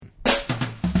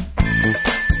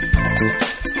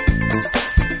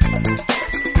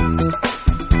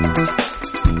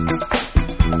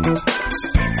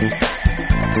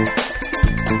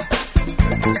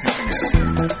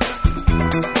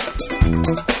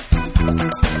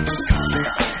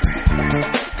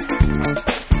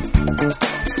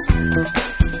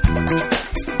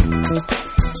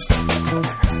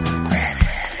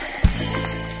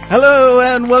Hello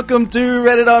and welcome to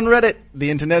Reddit on Reddit, the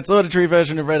internet's auditory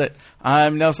version of Reddit.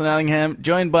 I'm Nelson Allingham,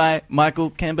 joined by Michael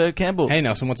Campbell. Hey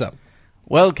Nelson, what's up?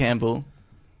 Well, Campbell.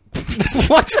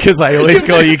 What? Because I always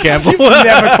call you Campbell. You've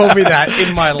never called me that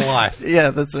in my life.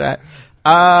 Yeah, that's right.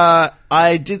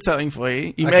 I did something for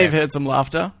you. You may Okay. have heard some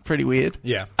laughter. Pretty weird.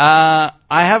 Yeah. I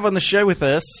have on the show with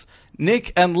us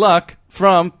Nick and Luck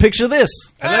from Picture This.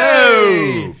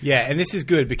 Hello! Yeah, and this is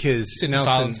good because Sit in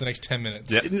silence the next 10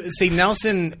 minutes. See,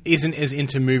 Nelson isn't as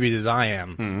into movies as I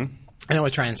am. Mm-hmm. I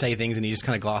always try and say things and he just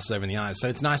kind of glasses over in the eyes. So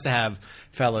it's nice to have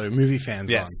fellow movie fans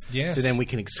on. Yes. So then we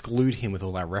can exclude him with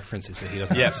all our references that he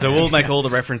doesn't Yeah, so we'll make all the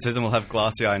references and we'll have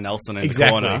Glassy Eye Nelson in the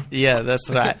corner. Yeah, that's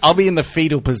right. I'll be in the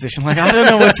fetal position. Like, I don't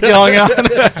know what's going on.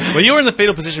 Well, you were in the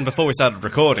fetal position before we started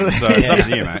recording, so it's up to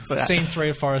you, mate. Right. Scene 3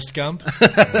 of Forrest Gump.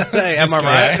 Hey, am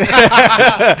I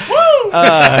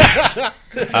right?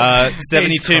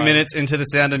 72 minutes into The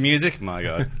Sound of Music. My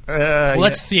God. Well,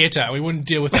 that's theatre. We wouldn't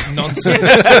deal with that nonsense.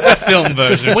 Film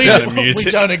version of we, Sound of Music.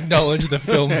 we don't acknowledge the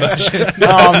film version.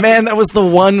 Oh man, that was the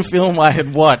one film I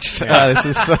had watched. This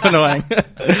is so annoying.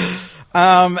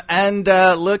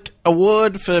 Look,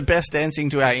 award for best dancing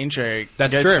to our intro.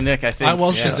 That's goes true. to Nick, I think. I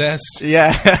was possessed.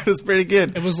 Yeah, it was pretty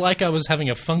good. It was like I was having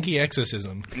a funky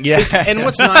exorcism. Yeah, And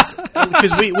what's nice,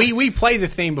 because we play the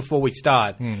theme before we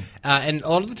start, and a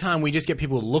lot of the time we just get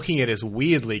people looking at us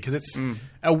weirdly, because it's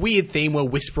a weird theme, we're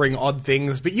whispering odd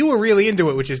things, but you were really into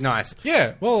it, which is nice.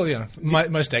 Yeah, well, yeah,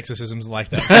 most exorcisms are like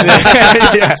that.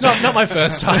 It's not my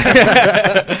first time.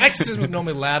 Exorcism is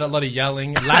normally loud, a lot of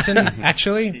yelling. Latin,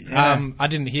 actually. I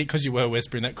didn't hear, because you were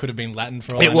whispering, that could have been Latin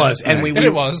for all I It know. was, and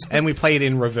it was. and we play it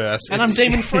in reverse. And I'm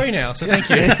demon free now, so thank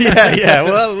you. yeah.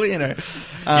 Well, you know,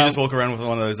 You just walk around with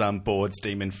one of those boards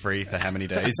demon free for how many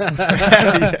days?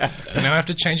 Now I have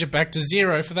to change it back to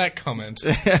 0 for that comment.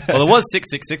 Well, there was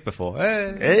 666 before.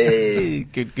 hey,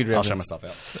 good I'll reference. show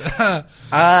myself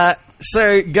out.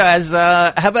 So, guys,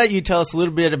 how about you tell us a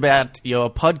little bit about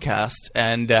your podcast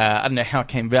and I don't know how it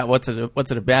came about. What's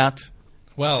it about?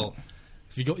 Well,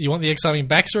 if you want the exciting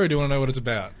backstory, or do you want to know what it's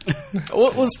about?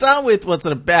 We'll start with what's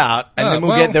it about, and then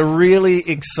we'll well- get the really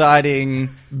exciting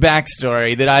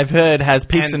backstory that I've heard has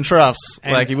peaks and troughs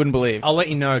like you wouldn't believe. I'll let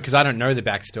you know, because I don't know the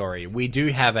backstory. We do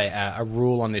have a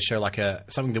rule on this show, like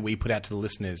something that we put out to the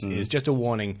listeners, is just a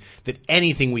warning that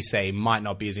anything we say might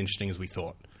not be as interesting as we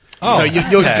thought. Oh, so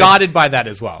you're guarded by that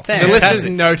as well. The listeners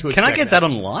know to expect Can I get that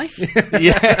on life?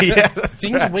 yeah.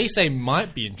 things we say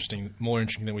might be more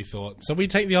interesting than we thought. So we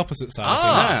take the opposite side.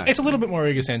 Ah. of things. It's a little bit more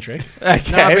egocentric.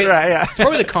 Okay, No, but right, yeah. It's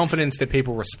probably the confidence that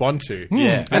people respond to.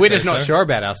 Yeah. And we're I'd just say not so. sure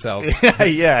about ourselves.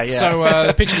 yeah. So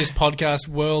the pitch of this podcast,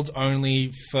 world's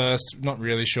only first, not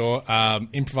really sure,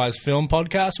 improvised film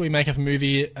podcast. We make up a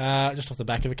movie just off the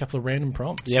back of a couple of random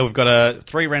prompts. Yeah, we've got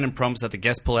 3 random prompts that the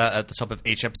guests pull out at the top of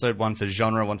each episode. One for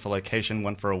genre, one for location,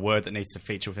 one for a word that needs to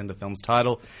feature within the film's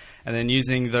title. And then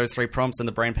using those 3 prompts and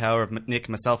the brainpower of Nick,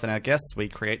 myself, and our guests, we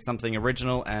create something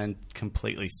original and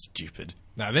completely stupid.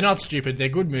 No, they're not stupid. They're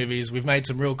good movies. We've made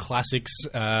some real classics,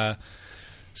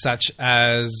 such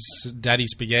as Daddy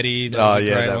Spaghetti. That was a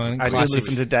great one. I did Classic.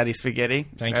 listen to Daddy Spaghetti.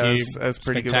 Thank That you. was a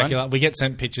pretty Spectacular. good one. We get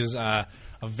sent pictures of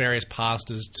various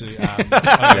pastors to on the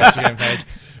Instagram page.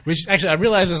 Which, actually, I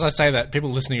realise as I say that, people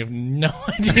listening have no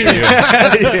idea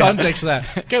the context of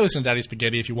that. Go listen to Daddy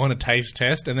Spaghetti if you want a taste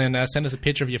test, and then send us a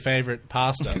picture of your favourite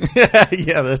pastor.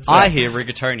 Yeah, that's I right. hear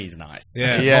rigatoni's nice.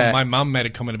 Yeah. Yeah. Well, my mum made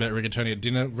a comment about rigatoni at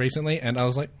dinner recently, and I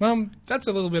was like, Mum, that's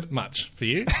a little bit much for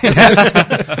you.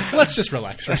 Let's just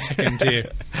relax for a second here.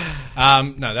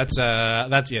 No, that's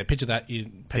picture that.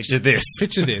 Picture this.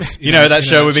 Picture this. You know that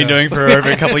show we've been doing for over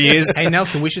a couple of years? Hey,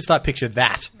 Nelson, we should start Picture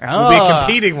That. Oh. We'll be a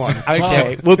competing one.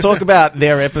 Okay, we'll talk about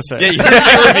their episode. Yeah, you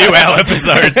can review our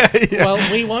episodes.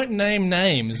 Well, we won't name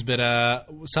names, but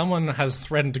someone has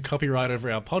threatened to copyright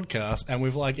over our podcast, and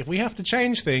we've if we have to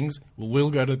change things, we'll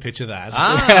go to Picture That.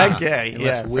 Okay,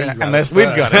 Unless we got unless it we've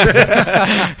got it.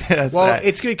 That's Well, right.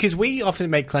 it's good because we often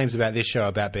make claims about this show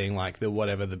about being like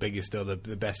the biggest or the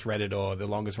best Reddit or the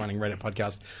longest running Reddit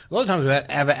podcast. A lot of times without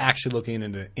ever actually looking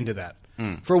into that.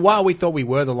 For a while, we thought we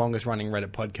were the longest running Reddit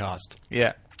podcast.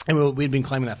 Yeah. And we'd been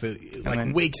claiming that for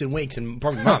then- weeks and weeks and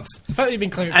probably months. The fact that you've been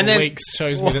claiming And for then- weeks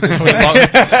shows me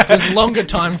that there's longer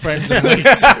time frames than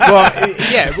weeks. Well,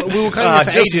 yeah, we were claiming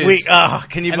it for ages.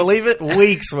 Can you believe it?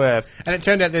 Weeks worth. And it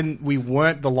turned out then we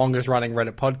weren't the longest running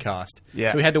Reddit podcast.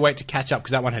 Yeah. So we had to wait to catch up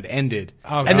because that one had ended.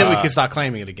 Oh, and then we could start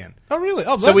claiming it again. Oh, really?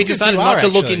 Oh, So we decided not to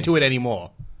look into it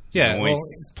anymore. Yeah, Nice. well,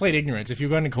 plead ignorance if you're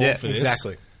going to court for this.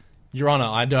 Exactly. Your Honor,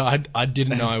 I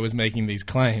didn't know I was making these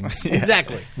claims.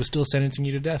 Exactly. We're still sentencing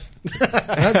you to death.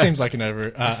 That seems like an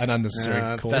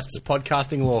unnecessary cause. That's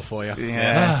podcasting law for you.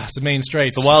 Yeah. It's the mean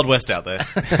streets. The Wild West out there.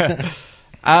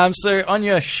 So on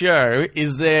your show,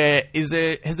 has there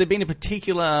been a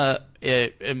particular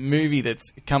movie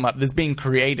that's come up that's been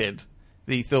created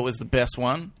that you thought was the best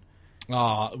one?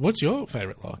 What's your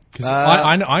favourite, Locke? Because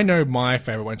I know my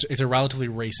favourite one. It's a relatively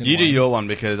recent You one. do your one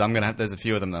because there's a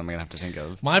few of them that I'm going to have to think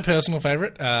of. My personal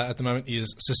favourite at the moment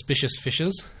is Suspicious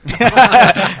Fishes,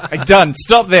 Done.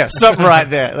 Stop there. Stop right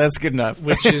there. That's good enough.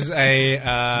 which is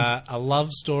a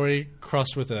love story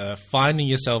crossed with a finding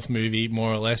yourself movie,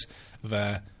 more or less, of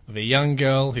a young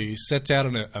girl who sets out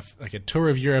on a tour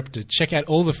of Europe to check out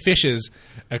all the fishes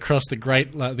across the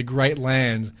great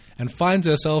lands and finds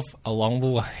herself along the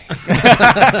way.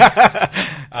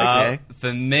 Okay.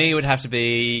 For me, it would have to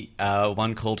be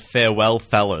one called Farewell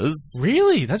Fellas.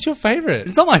 Really? That's your favourite?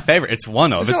 It's not my favourite. It's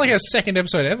one of. It's not like a second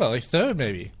episode ever, like third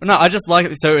maybe. No, I just like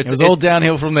it. So It was all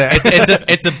downhill from there.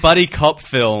 it's a buddy cop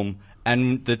film.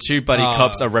 And the two buddy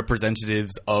cops are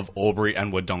representatives of Aubrey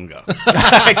and Wodonga.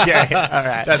 Okay. All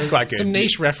right. That's quite good. Some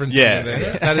niche referencing Yeah.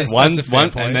 there. That's a fair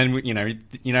point. And then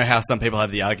you know how some people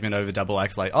have the argument over double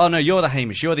acts, like, oh no, you're the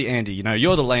Hamish, you're the Andy,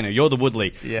 you're the Lena, you're the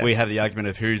Woodley. Yeah. We have the argument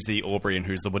of who's the Aubrey and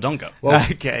who's the Wodonga. Well,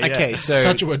 Okay, yeah. Okay, so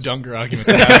Such a Wodonga argument.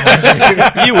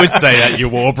 You would say that, you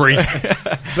Aubrey.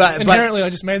 but Inherently, I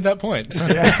just made that point.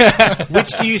 which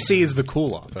do you see as the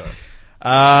cooler? Though?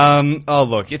 Oh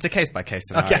look, it's a case by case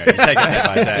scenario. Okay. You take it day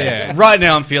by day. Yeah. Right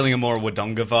now, I'm feeling a more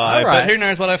Wodonga vibe, All right. but who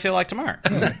knows what I feel like tomorrow?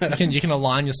 You can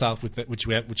align yourself with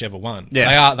whichever one.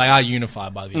 Yeah. They are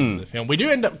unified by the end of the film. We do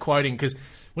end up quoting, because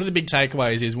one of the big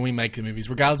takeaways is when we make the movies,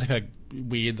 regardless of how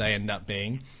weird they end up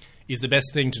being, is the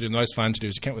best thing to do, the most fun to do,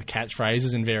 is to come up with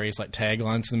catchphrases and various like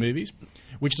taglines for the movies.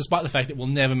 Which, despite the fact that we'll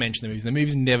never mention the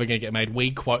movie's never going to get made, we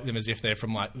quote them as if they're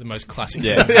from like the most classic.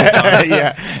 Yeah. film of all time.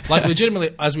 Yeah. Like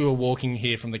legitimately, as we were walking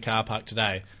here from the car park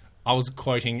today, I was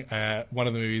quoting one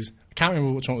of the movies. I can't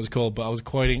remember which one it was called, but I was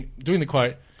doing the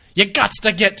quote. You guts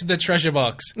to get to the treasure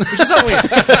box, which is so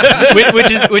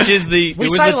weird. which is the We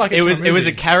say like it's from a it was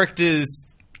a movie. character's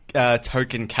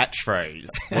token catchphrase,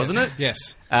 wasn't it? Yes.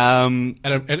 Um,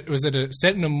 And it was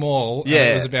set in a mall. And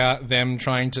Yeah. it was about them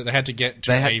they had to get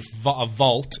to a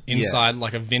vault inside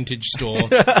like a vintage store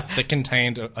that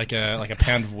contained like a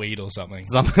pound of weed or something.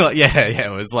 something like it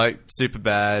was like super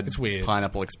bad. It's weird.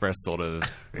 Pineapple Express sort of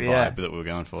Yeah. vibe that we were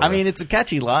going for. I mean, it's a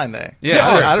catchy line, though. Yeah.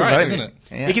 Oh, it's I don't great, blame isn't you. it?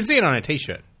 Yeah. You can see it on a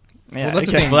T-shirt. Yeah, Well, that's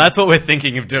the okay. thing. well, that's what we're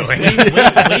thinking of doing.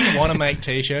 we want to make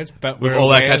T-shirts, but With we're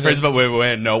all our aware catchphrases, that but we're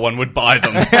aware no one would buy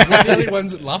them. we're the only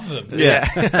ones that love them. Yeah.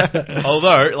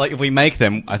 Although, like, if we make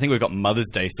them, I think we've got Mother's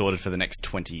Day sorted for the next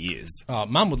 20 years. Oh,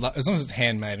 Mum would love, as long as it's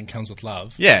handmade and comes with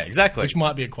love. Yeah, exactly. Which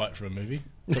might be a quote for a movie.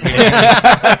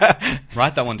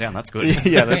 Write that one down. That's good.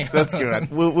 Yeah, that's good.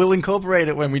 We'll incorporate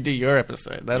it when we do your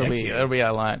episode. That'll be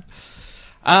our line.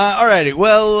 Alrighty,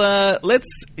 well, let's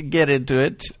get into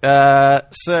it.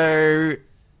 So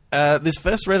this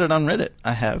first Reddit on Reddit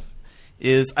I have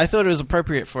is, I thought it was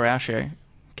appropriate for our show,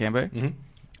 Cambo.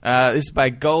 Mm-hmm. This is by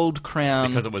Gold Crown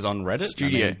Because it was on Reddit?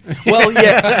 Studio. I mean- Well,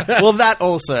 yeah. Well, that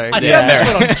also. I found this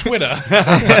one on Twitter.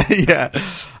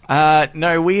 Yeah.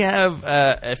 No, we have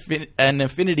an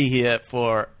affinity here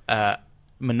for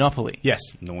Monopoly. Yes.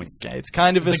 Nice. Okay, it's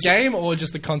kind of a The game or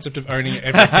just the concept of owning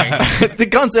everything? the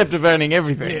concept of owning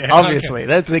everything. Yeah, obviously,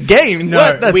 that's the game. No,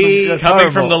 What? That's Coming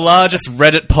horrible. from the largest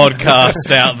Reddit podcast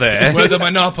out there. We're the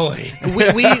Monopoly.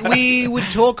 we would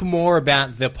talk more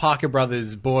about the Parker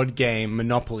Brothers board game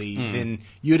Monopoly than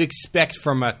you'd expect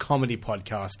from a comedy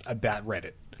podcast about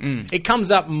Reddit. It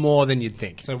comes up more than you'd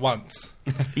think. So once.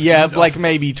 Yeah, like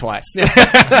maybe twice.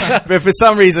 But for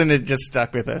some reason, it just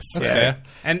stuck with us. That's Yeah. fair.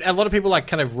 And a lot of people like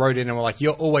kind of wrote in and were like,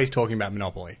 "You're always talking about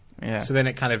Monopoly." Yeah. So then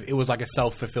it was like a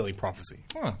self-fulfilling prophecy.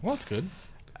 Oh, well, that's good.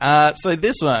 So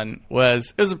this one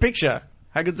was a picture.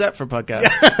 How good's that for a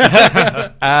podcast?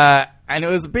 And it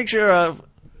was a picture of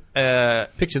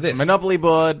Picture this. Monopoly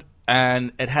board,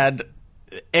 and it had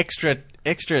extra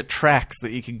tracks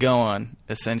that you could go on,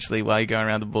 essentially, while you're going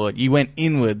around the board. You went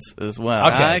inwards as well.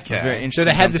 Okay. It was a very So interesting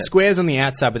they had the concept. squares on the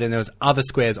outside, but then there was other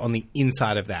squares on the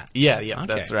inside of that. Yeah, Okay.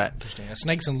 that's right. Interesting. A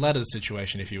snakes and ladders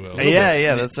situation, if you will.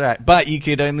 Yeah, that's right. But you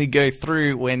could only go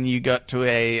through when you got to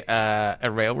a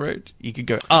railroad. You could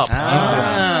go up.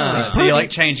 So you're like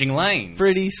changing lanes.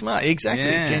 Pretty smart. Exactly.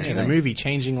 Yeah. Changing The lanes. movie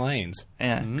Changing Lanes.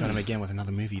 Yeah. Got him again with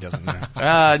another movie he doesn't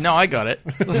know. No, I got it.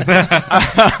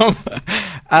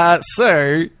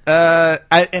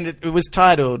 And it was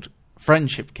titled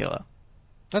Friendship Killer.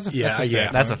 That's a Yeah, fair yeah.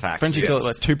 point. That's a fact. Friendship yes. killer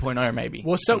like 2.0 maybe.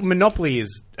 Well, so Monopoly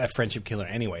is a friendship killer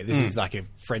anyway. This is like a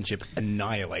friendship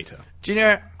annihilator. Do you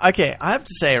know? Okay, I have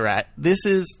to say, right, this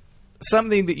is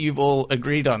something that you've all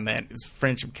agreed on. Then is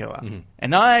friendship killer,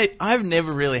 and I've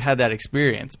never really had that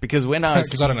experience because when I was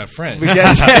Because I don't have friends.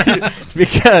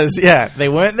 because they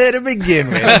weren't there to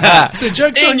begin with. So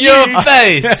joke's In on your you.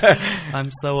 face! I'm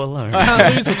so alone.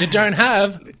 Can't lose what you don't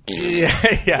have.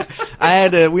 Yeah. I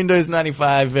had a Windows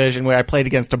 95 version where I played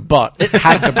against a bot. It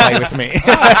had to play with me.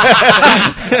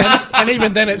 And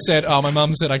even then it said, "Oh, my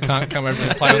mum said I can't come over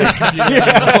and play on the computer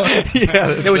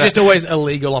anymore." There was just always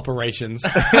illegal operations. So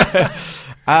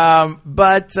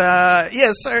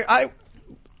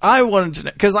I wanted to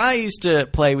know, because I used to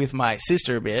play with my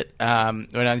sister a bit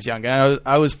when I was younger.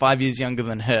 I was 5 years younger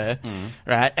than her,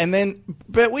 right?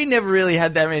 But we never really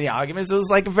had that many arguments. It was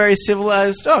like a very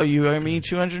civilized, oh, you owe me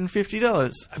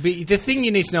 $250. But the thing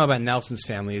you need to know about Nelson's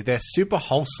family is they're super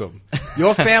wholesome.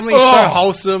 Your family is so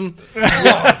wholesome.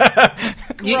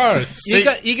 Gross. You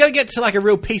got to get to like a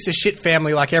real piece of shit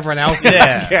family like everyone else is.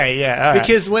 Yeah. All right.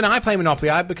 Because when I play Monopoly,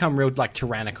 I become real like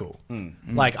tyrannical.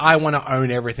 Like I want to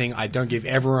own everything. I don't give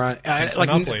everyone like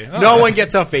Monopoly. no one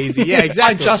gets off easy. Yeah, I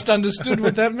exactly. just understood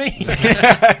what that means.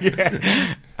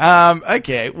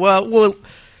 Okay. Well,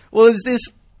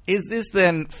 is this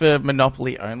then for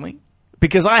Monopoly only?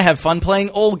 Because I have fun playing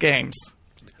all games.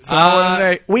 So I want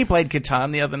to know. We played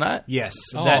Catan the other night. Yes.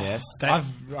 Oh, That-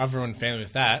 I've ruined family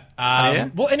with that. yeah?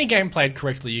 Well, any game played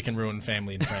correctly, you can ruin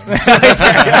family and friends.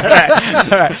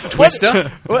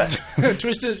 Twister. What?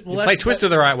 Twister. Well, Play that's, Twister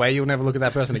the right way, you'll never look at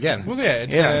that person again. Well, yeah,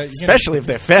 it's, Yeah, you're gonna- especially if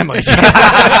they're families.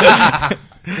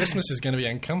 Christmas is going to be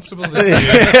uncomfortable this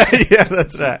year. Yeah,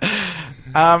 that's right.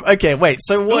 Okay, wait.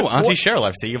 So what? Oh, Auntie Cheryl,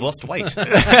 I see you've lost weight.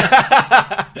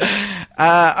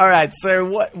 All right.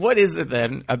 So what is it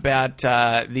then about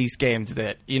these games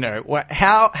that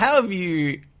how have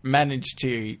you managed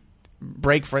to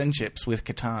break friendships with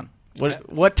Catan?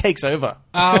 What takes over?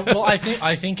 Well,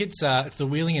 I think it's the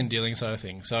wheeling and dealing side of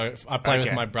things. So if I play Okay.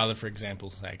 with my brother, for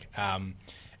example's sake.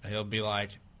 He'll be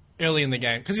like early in the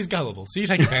game because he's gullible, so you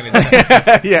take advantage of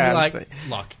that. Yeah, He'll be like, honestly.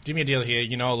 Lock, give me a deal here.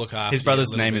 I'll look after His you brother's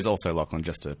a little name bit. is also Lachlan,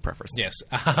 just to preface. Yes.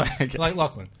 Like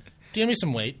Lachlan, deal me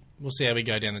some wheat. We'll see how we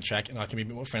go down the track, and I can be a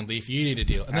bit more friendly if you need a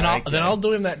deal. And then I'll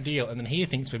do him that deal, and then he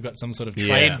thinks we've got some sort of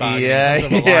trade bargain. Yeah, some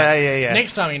sort of yeah, alliance. yeah.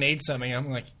 Next time he needs something, I'm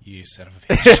like, you son of a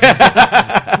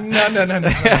bitch.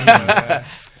 No.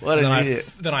 What an Then idiot.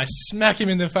 then I smack him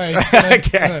in the face.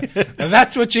 And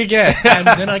that's what you get. And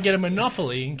then I get a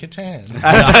monopoly in Catan.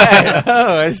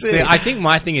 Oh, I see. See, I think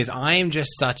my thing is I am just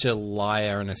such a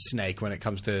liar and a snake when it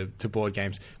comes to board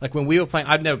games. Like when we were playing,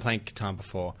 I've never played Catan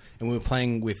before, and we were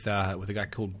playing with a guy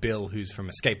called Bill, who's from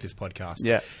Escape This podcast.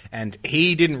 Yeah. And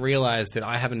he didn't realize that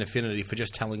I have an affinity for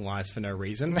just telling lies for no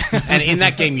reason. And in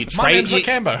that game, you trade. My name's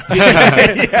Macambo.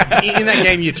 In that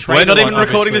game, you trade. We're not a lot, even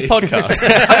recording this obviously.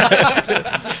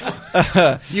 podcast.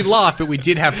 You laugh, but we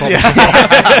did have problems.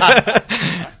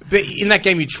 But in that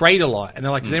game, you trade a lot, and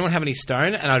they're like, "Does anyone have any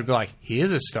stone?" And I'd be like,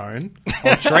 "Here's a stone.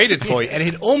 I'll trade it for you." And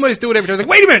he'd almost do it every time. I was like,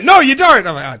 "Wait a minute, no, you don't."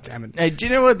 I'm like, "Oh, damn it!" Hey, do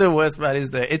you know what the worst part is?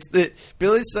 Though it's that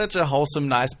Billy's such a wholesome,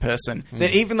 nice person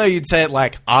that even though you'd say it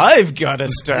like "I've got a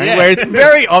stone," Yeah. where it's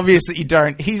very obvious that you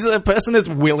don't, he's a person that's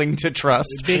willing to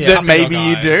trust Big that puppy maybe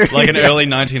dog you eyes. do. Like an early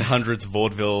 1900s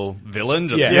vaudeville villain.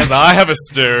 Just, Yeah. yes, I have a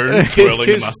stone, twirling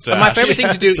a 'Cause mustache. my favorite thing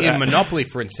to do That's right. in Monopoly,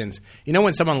 for instance,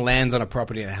 when someone lands on a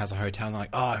property and it has a hotel, and they're like,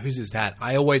 "Oh, whose is that?"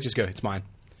 I always just go, "It's mine."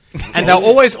 And they'll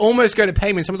always almost go to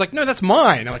pay me, and someone's like, "No, that's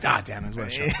mine." I'm like, damn it. Well,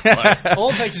 sure."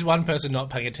 All it takes is one person not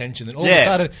paying attention, then all of Yeah, a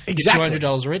sudden, exactly. you're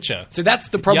 $200 richer. So that's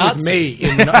the problem with me.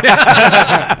 Am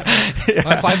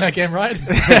I playing that game right?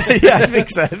 Yeah, I think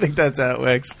so. I think that's how it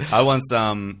works. I once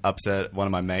upset one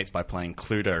of my mates by playing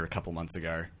Cluedo a couple months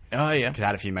ago. Oh yeah. I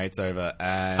had a few mates over,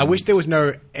 and I wish there was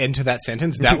no end to that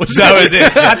sentence. That was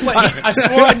it. I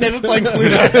swore I'd never played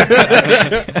Cluedo.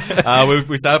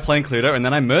 We started playing Cluedo, and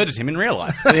then I murdered him in real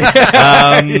life.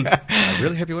 I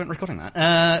really hope you weren't recording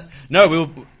that. No, we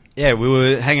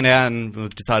were hanging out and we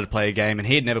decided to play a game, and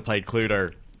he had never played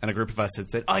Cluedo, and a group of us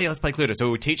had said, "Oh yeah, let's play Cluedo." So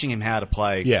we were teaching him how to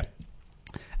play. Yeah.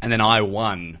 And then I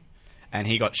won, and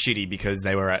he got shitty because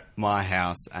they were at my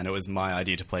house, and it was my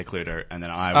idea to play Cluedo, and then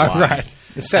I won. Right.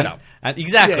 The setup. And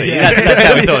exactly. Yeah, yeah. That's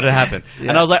how we thought it happened.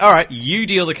 And I was like, all right, you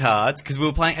deal the cards, because we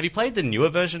were playing... Have you played the newer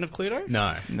version of Cluedo?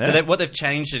 No. So what they've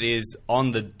changed it is,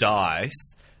 on the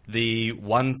dice, the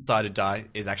one-sided die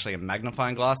is actually a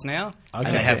magnifying glass now, and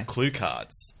they have clue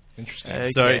cards. Interesting.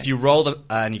 So Okay. if you roll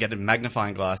and you get a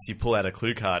magnifying glass, you pull out a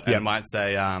clue card, and it might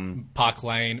say... Park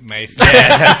Lane, Mayfair.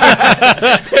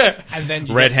 And then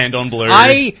you Red get- hand on blue.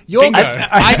 I Bingo.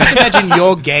 just imagine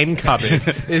your game cupboard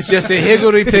is just a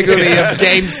higgledy-piggledy of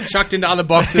games chucked into other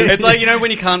boxes. It's like,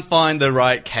 when you can't find the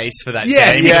right case for that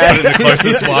Yeah, game, yeah. you put it in the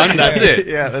closest one, that's it.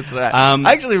 Yeah, that's right.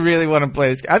 I actually really want to play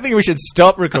this. I think we should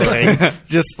stop recording.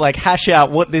 Just like hash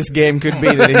out what this game could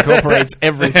be that incorporates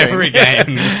everything. Every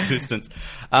game in existence.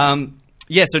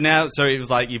 So it was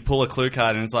like you pull a clue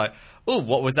card and it's like, oh,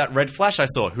 what was that red flash I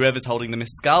saw? Whoever's holding the Miss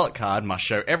Scarlet card must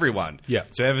show everyone. Yeah.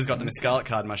 So whoever's got the Miss Scarlet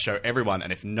card must show everyone,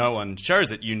 and if no one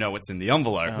shows it, you know what's in the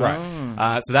envelope.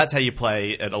 Right. So that's how you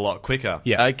play it a lot quicker.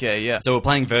 Yeah. Okay, yeah. So we're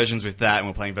playing versions with that, and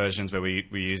we're playing versions where we're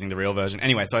using the real version.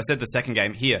 Anyway, so I said the second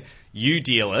game here, you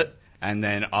deal it, and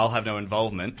then I'll have no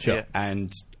involvement. Sure.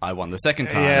 And I won the second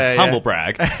time. Yeah, Humble yeah.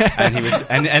 brag. And he was,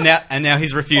 and now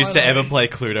he's refused to ever play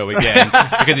Cluedo again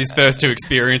because his first two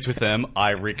experience with them,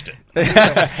 I rigged it. It's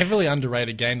a heavily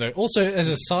underrated game, though. Also, as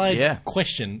a side Yeah.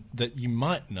 question that you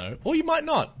might know, or you might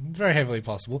not, very heavily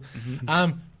possible,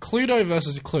 Cluedo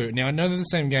versus Clue. Now, I know they're the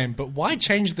same game, but why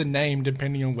change the name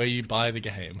depending on where you buy the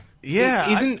game? Yeah.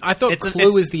 I thought It's a- Clue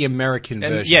it's- is the American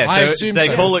And version. yeah, I so assume they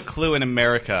so. call it Clue in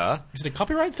America. Is it a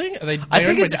copyright thing? Are they? I they're think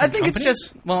owned it's. by I think different it's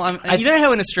companies? just. Well, you know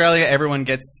how in Australia everyone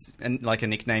gets like a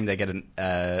nickname. They get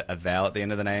a vowel at the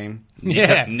end of the name.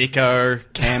 Yeah. Nico,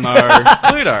 Camo,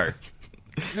 Cluedo.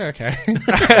 Yeah, okay.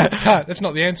 That's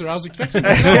not the answer I was expecting.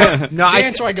 The No,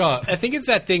 answer I got. I think it's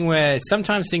that thing where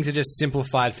sometimes things are just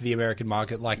simplified for the American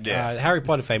market. Like Yeah. Harry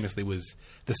Potter famously was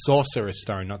the Sorcerer's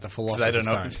Stone, not the Philosopher's They don't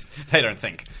know. Stone. They don't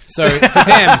think. So for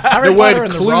them, the word Potter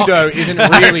and the Rock. Cluedo isn't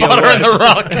really a Potter word. and the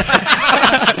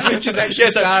Rock. Which is actually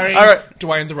so- starring all right.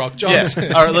 Dwayne The Rock Yeah.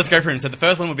 Johnson. All right, let's go for him. So the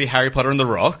first one would be Harry Potter and the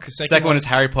Rock. Second one is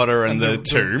Harry Potter and the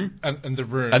Tomb And the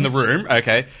Room. and the Room.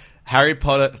 Okay. Harry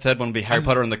Potter. Third one would be Harry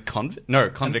Potter and the Convict. No,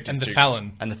 Convict and is the two.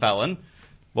 Fallon. And the Fallon.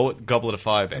 What would Goblet of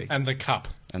Fire be? And the Cup.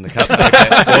 And the Cup.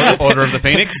 Okay. Order of the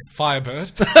Phoenix.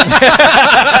 Firebird.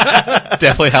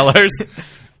 Deathly Hallows.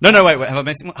 No, wait. Have I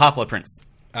missed one? Half-Blood Prince.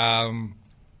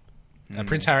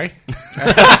 Prince Harry.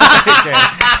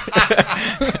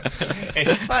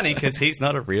 It's funny because he's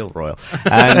not a real royal.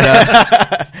 And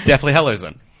Deathly Hallows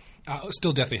then.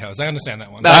 Still Deathly Hallows. I understand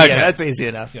that one. Oh, Okay. yeah, that's easy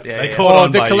enough. Yeah, They yeah. call- Or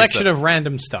on the by collection user. of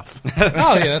random stuff.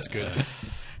 Oh, yeah, that's good.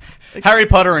 Harry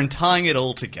Potter and tying it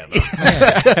all together.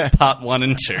 Part 1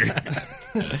 and 2.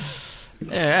 All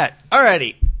right.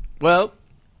 Alrighty. Well,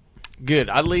 good.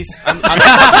 At least.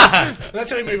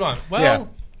 That's how we move on. Well,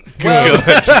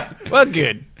 Yeah. Well,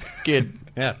 good. Good.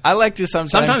 Yeah. I like to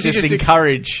sometimes you just just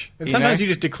encourage. And you sometimes know? you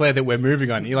just declare that we're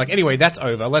moving on. You're like, anyway, that's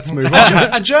over. Let's move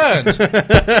on. adjourned.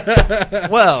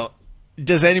 Well,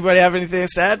 does anybody have anything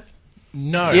to add?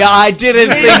 No. Yeah, I didn't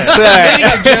think so.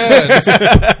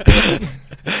 Adjourned.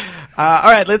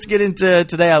 All right, let's get into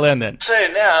Today I Learned then. So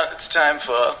now it's time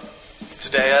for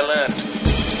Today I Learned.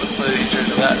 Let's play the intro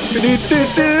to that.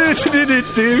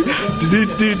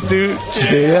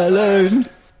 Today I Learned.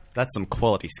 That's some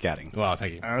quality scatting. Well,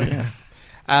 thank you. Oh, yes.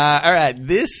 All right,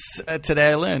 this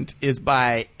Today I Learned is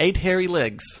by 8 Hairy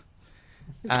Legs.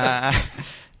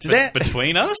 Today,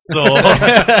 Between us? Or?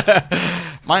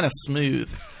 mine are smooth.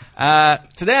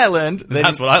 Today I learned that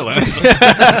That's what I learned.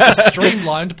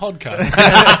 Streamlined podcast.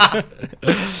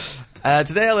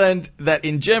 Today I learned that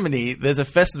in Germany there's a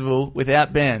festival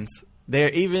without bands. There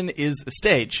even is a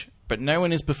stage, but no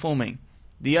one is performing.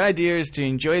 The idea is to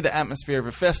enjoy the atmosphere of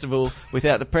a festival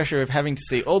without the pressure of having to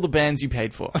see all the bands you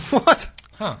paid for. What?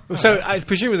 Huh. So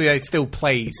presumably they still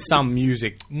play some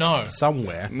music No.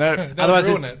 somewhere. No, That'll Otherwise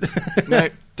ruin it's-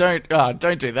 it. no,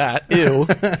 don't do that. Ew.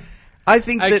 I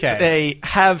think that Okay. they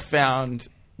have found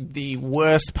the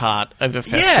worst part of a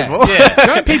festival.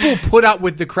 Don't people put up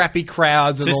with the crappy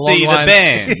crowds and To the long see the lines?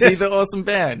 band. To see the awesome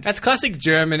band. That's classic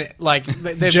German, like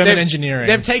German engineering.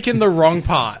 They've taken the wrong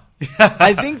part.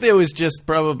 I think there was just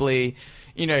probably,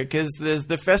 because there's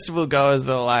the festival goers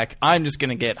that are like, I'm just going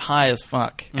to get high as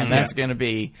fuck, and that's going to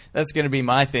be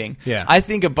my thing. Yeah. I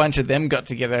think a bunch of them got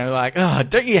together and were like, oh,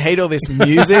 don't you hate all this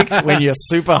music when you're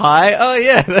super high? Oh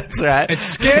yeah, that's right. It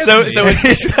scares So- me. so it's-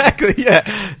 exactly,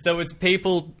 yeah. So it's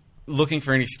people looking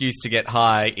for an excuse to get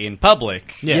high in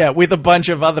public. Yeah, with a bunch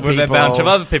of other With people. a bunch of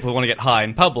other people who want to get high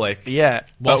in public. Yeah.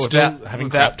 While but still without- having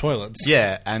without- crap toilets.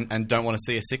 Yeah, and don't want to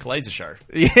see a sick laser show.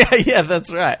 Yeah,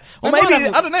 that's right. Or They might maybe,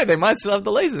 have- I don't know, they might still have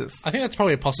the lasers. I think that's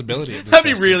probably a possibility. At this That'd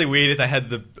be festival. really weird if they had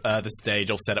the stage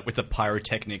all set up with the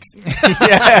pyrotechnics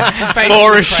Yeah. Face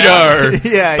for the a crowd. show.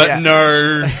 Yeah, but yeah.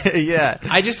 no. Yeah.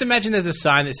 I just imagine there's a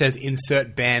sign that says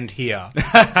 "Insert band here,"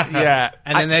 Yeah.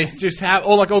 and then they just have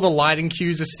all the lighting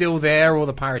cues are still there, all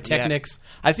the pyrotechnics.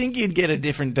 I think you'd get a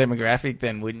different demographic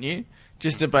then, wouldn't you?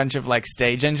 Just a bunch of like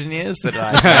stage engineers that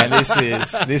are like,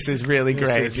 man, this is really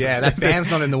great. That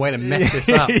band's not in the way to mess this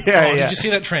up. Did you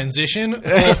see that transition? Look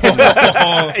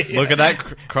at that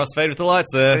crossfade with the lights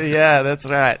there. Yeah, that's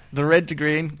right. The red to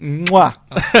green. Mwah.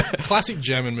 Classic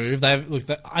German move.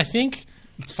 I think,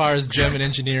 as far as German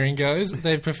engineering goes,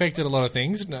 they've perfected a lot of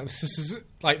things. No, this is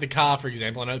like the car, for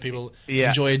example. I know people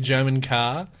enjoy a German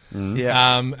car.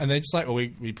 Yeah. And they're just like, well,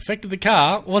 we perfected the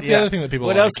car. What's the other thing that people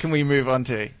What like? else can we move on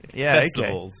to? Yeah,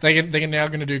 Festivals. They're now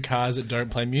going to do cars that don't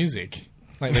play music.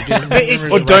 Like they get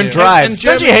or don't drive.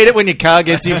 Don't you hate it when your car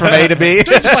gets you from A to B?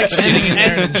 Don't just like sitting in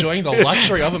there and enjoying the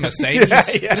luxury of a Mercedes.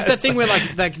 But it's that thing where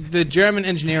like the German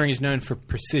engineering is known for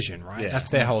precision, right? Yeah. That's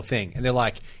their whole thing, and they're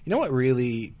like, you know what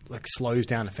really like slows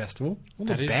down a festival? All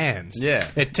the bands. Yeah.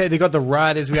 They got the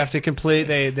riders we have to complete.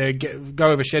 They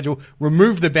go over schedule.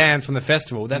 Remove the bands from the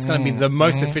festival. That's going to be the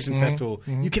most efficient festival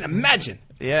you can imagine.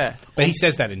 Yeah. But he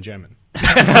says that in German.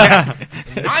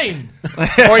 Nine.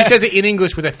 Or he says it in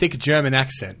English with a thick German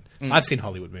accent. I've seen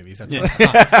Hollywood movies. That's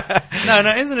right.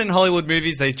 No, isn't it in Hollywood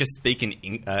movies they just speak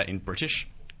in British?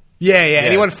 Yeah.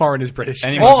 Anyone foreign is British.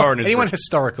 Anyone British.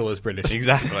 Historical is British.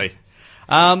 Exactly.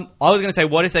 I was going to say,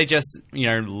 what if they just,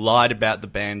 lied about the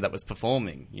band that was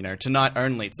performing? Tonight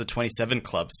only, it's the 27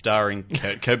 Club starring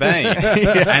Kurt Cobain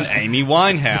and Amy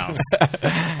Winehouse.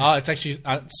 Oh, it's actually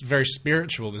it's very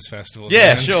spiritual, this festival.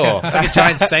 Yeah, sure. It's like a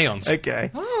giant seance.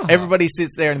 Okay. Everybody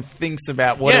sits there and thinks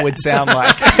about what it would sound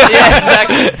like. Yeah,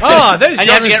 exactly. Oh, those And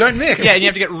you have to genres don't mix. Yeah, and you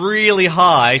have to get really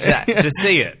high to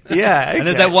see it. Yeah. Okay. And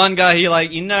there's that one guy,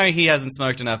 he hasn't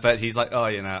smoked enough, but he's like, oh,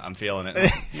 I'm feeling it.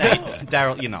 No,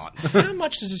 Daryl, you're not. How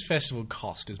much does this festival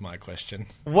cost, is my question.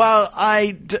 Well,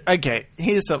 okay,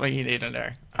 here's something you need to know.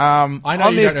 I know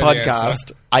on you this don't know the podcast,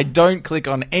 answer. I don't click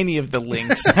on any of the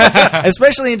links.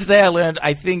 Especially in Today I Learned,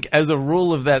 I think as a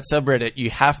rule of that subreddit,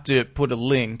 you have to put a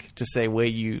link to say where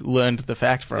you learned the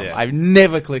fact from. Yeah. I've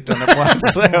never clicked on it once,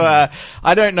 so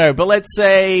I don't know. But let's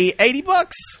say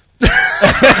 $80.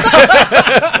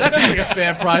 That seems like a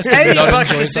fair price to $80 not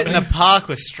to enjoy sit in something. a park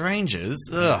with strangers.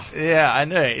 Ugh. Yeah, I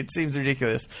know. It seems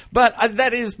ridiculous. But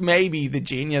that is maybe the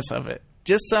genius of it.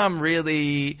 Just some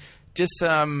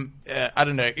I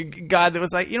don't know, guy that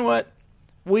was like, you know what?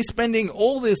 We're spending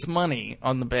all this money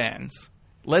on the bands.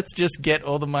 Let's just get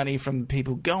all the money from the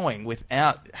people going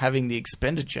without having the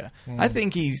expenditure. I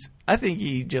think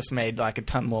he just made like a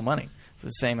ton more money for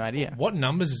the same idea. What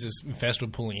numbers is this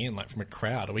festival pulling in, like from a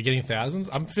crowd? Are we getting thousands?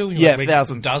 I'm feeling like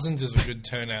thousands. Dozens is a good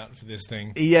turnout for this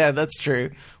thing. Yeah, that's true.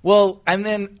 Well, and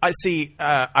then I see,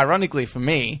 ironically for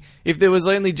me, if there was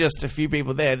only just a few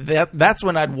people there, that's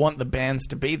when I'd want the bands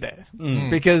to be there.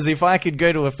 Because if I could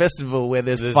go to a festival where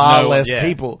there's far less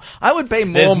people, I would pay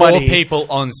more There's money. more people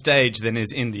on stage than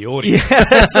is in the audience. Yeah,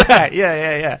 that's right.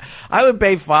 Yeah. I would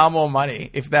pay far more money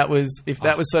if that was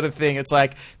sort of thing. It's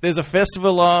like there's a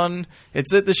festival on,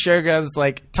 it's at the showgrounds, it's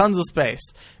like tons of space.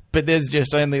 But there's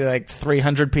just only like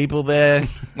 300 people there,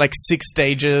 like 6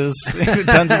 stages,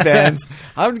 tons of bands.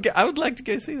 I would like to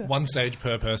go see that. One stage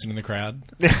per person in the crowd.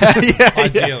 Yeah,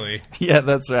 Ideally. Yeah,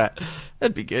 that's right.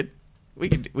 That'd be good. We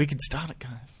could start it,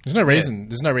 guys. There's no reason.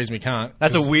 There's no reason we can't.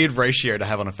 That's a weird ratio to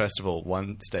have on a festival,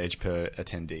 one stage per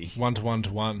attendee. 1 to 1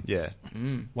 to 1. Yeah.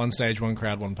 One stage, one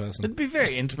crowd, one person. It'd be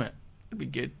very intimate. It'd be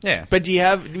good. Yeah. But do you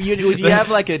have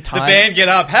like a time? The band get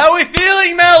up. How are we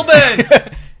feeling,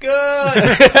 Melbourne? Good.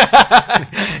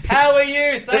 How are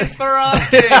you? Thanks for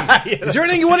asking. Is there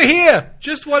anything you want to hear?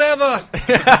 Just whatever.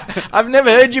 I've never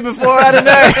heard you before. I don't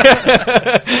know.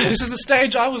 This is the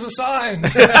stage I was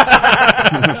assigned.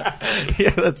 Yeah,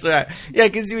 that's right. Yeah,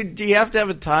 because do you have to have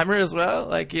a timer as well?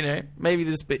 Like,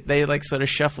 maybe they like sort of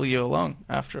shuffle you along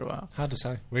after a while. Hard to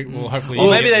say. Well, hopefully. Or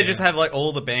you maybe get- they just have like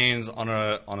all the bands on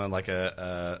a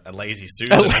lazy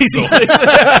Susan. A lazy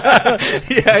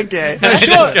Yeah, okay.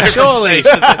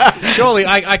 Surely,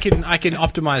 I can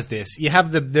optimize this. You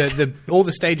have the all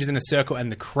the stages in a circle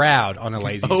and the crowd on a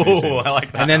lazy Susan. I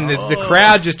like that. And then the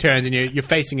crowd just turns and you're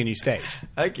facing a new stage.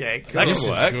 Okay, cool. That This could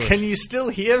is work. good. Can you still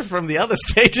hear from the other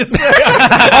stages?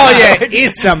 Oh yeah,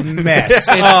 it's a mess.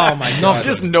 Oh my god. Not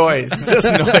just noise. It's just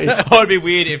noise. Oh, it'd be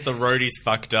weird if the roadies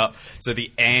fucked up, so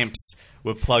the amps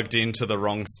were plugged into the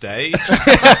wrong stage. So,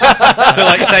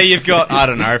 like, say you've got, I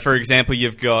don't know, for example,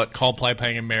 you've got... Coldplay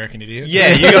playing American Idiot.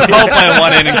 Yeah, you got Coldplay on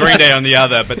one end and Green Day on the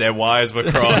other, but their wires were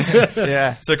crossed.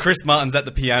 Yeah. So Chris Martin's at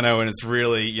the piano and it's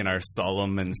really,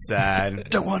 solemn and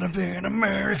sad. Don't want to be an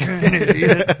American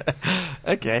idiot.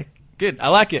 Okay. Good. I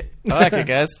like it.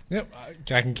 Guys. Yep.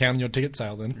 I can count on your ticket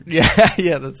sale then.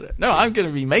 Yeah, that's it. No, I'm going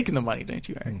to be making the money, don't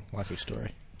you worry. Likely story.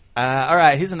 All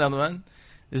right, here's another one.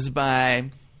 This is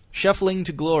by Shuffling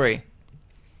to Glory.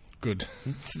 good.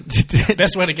 Today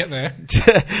Best way to get there.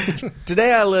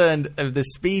 I learned of the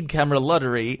speed camera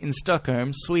lottery in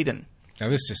Stockholm, Sweden. Now,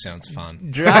 this just sounds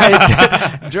fun.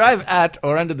 Drive at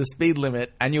or under the speed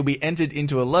limit, and you'll be entered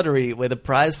into a lottery where the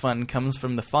prize fund comes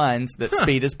from the fines that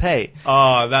speeders pay.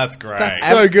 Oh, that's great. That's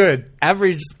so good.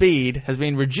 Average speed has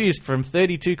been reduced from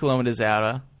 32 kilometers an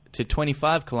hour to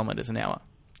 25 kilometers an hour,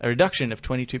 a reduction of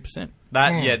 22%.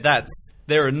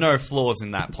 There are no flaws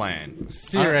in that plan.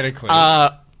 Theoretically.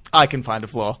 I can find a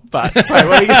flaw, but sorry,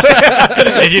 what were you going to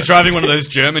say? If you're driving one of those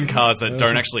German cars that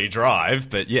don't actually drive,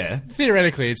 but yeah.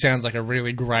 Theoretically, it sounds like a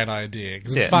really great idea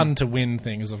because it's fun to win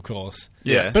things, of course.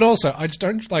 Yeah. But also, I just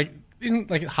don't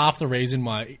half the reason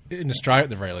why in Australia at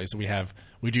the very least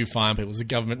we do fine people is the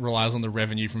government relies on the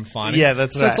revenue from fining. Yeah,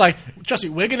 that's so right. It's like, trust me,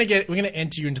 we're gonna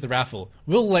enter you into the raffle.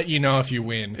 We'll let you know if you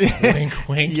win. Wink,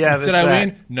 wink. Yeah, that's Did I right.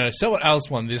 win? No, someone else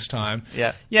won this time.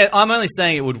 Yeah. Yeah, I'm only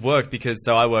saying it would work because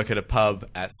I work at a pub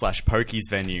 / pokies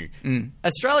venue.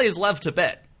 Australians love to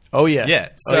bet. Oh, yeah. Yeah,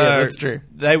 Oh, yeah, that's true.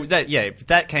 If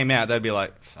that came out, they'd be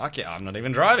like, "Fuck yeah, I'm not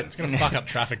even driving." It's gonna fuck up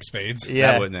traffic speeds.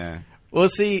 Yeah. That would, nah. Well,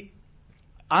 see,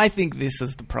 I think this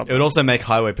is the It problem. would also make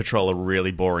Highway Patrol a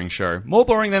really boring show. More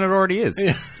boring than it already is.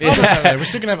 Oh, no, we're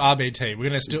still gonna have RBT.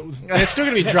 They're still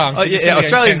gonna be drunk. Oh, They're just yeah, gonna go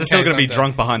Australians are 10Ks still going to be under.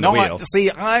 drunk behind No, the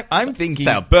wheel. I'm thinking...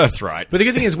 It's our birthright. But the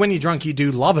good thing is, when you're drunk, you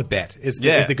do love a bet. It's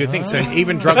the good thing. So Ah.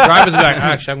 even drunk drivers are like,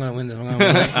 actually, I'm going to win this.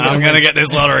 I'm going to get this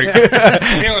lottery.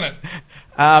 Feeling it.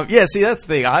 Yeah, see, that's the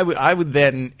thing. I would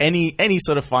then, any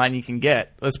sort of fine you can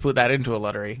get, let's put that into a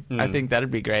lottery. I think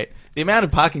that'd be great. The amount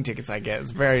of parking tickets I get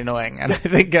is very annoying. And I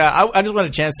think I just want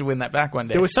a chance to win that back one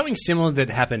day. There was something similar that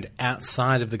happened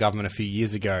outside of the government a few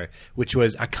years ago, which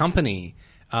was a company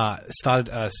started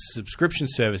a subscription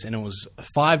service, and it was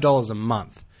 $5 a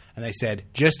month. And they said,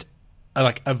 just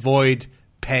avoid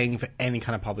paying for any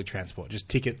kind of public transport. Just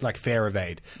ticket, fare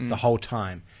evade the whole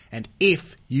time. And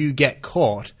if you get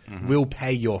caught, we'll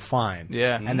pay your fine.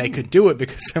 Yeah. And they could do it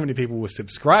because so many people were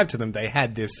subscribed to them. They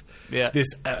had this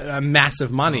mass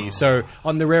of money. So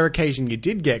on the rare occasion you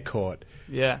did get caught,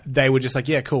 they were just like,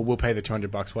 yeah, cool, we'll pay the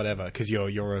 $200, whatever, because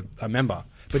you're a member.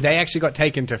 But they actually got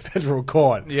taken to federal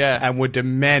court and were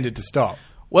demanded to stop.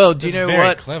 Well, do you know Very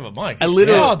what? clever, Mike.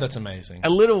 little- God, that's amazing. A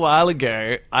little while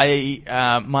ago,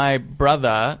 my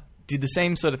brother did the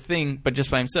same sort of thing, but just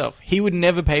by himself. He would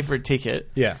never pay for a ticket.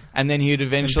 Yeah. And then he would pay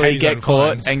eventually his get own caught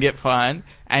fines. and get fined,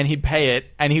 and he'd pay it,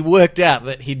 and he worked out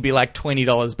that he'd be like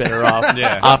 $20 better off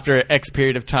after X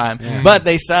period of time. But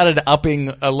they started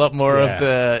upping a lot more of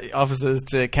the officers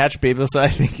to catch people, so I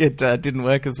think it didn't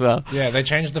work as well. Yeah, they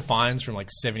changed the fines from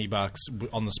 $70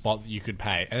 on the spot that you could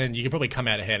pay, and then you could probably come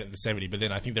out ahead at the 70. But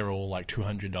then I think they're all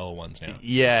 $200 ones now.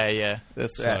 Yeah,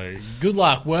 that's So good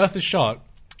luck, worth a shot.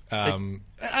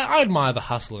 I admire the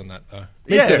hustle in that though.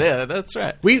 yeah, too. yeah, that's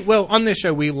right. On this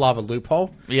show, we love a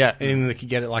loophole. Yeah. Anything that could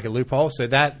get it like a loophole. So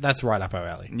that's right up our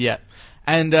alley. Yeah.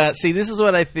 And see, this is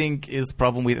what I think is the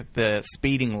problem with the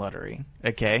speeding lottery,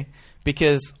 okay?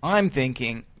 Because I'm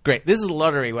thinking, great, this is a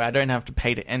lottery where I don't have to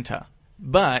pay to enter,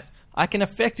 but I can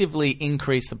effectively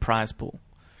increase the prize pool.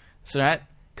 So, right?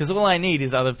 Because all I need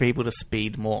is other people to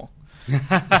speed more.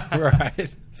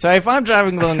 Right. So if I'm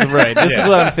driving along the road, this is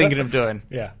what I'm thinking of doing.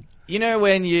 Yeah. You know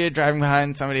when you're driving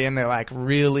behind somebody and they're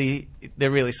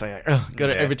really slow, got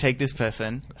to overtake this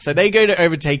person. So they go to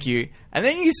overtake you, and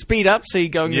then you speed up so you're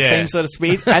going the same sort of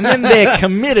speed, and then they're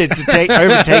committed to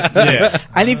overtaking you.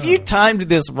 And if you timed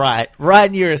this right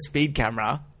near a speed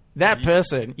camera, that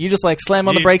person, you just slam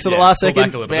on the brakes at the last pull back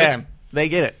second, a little bam, they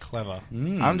get it. Clever.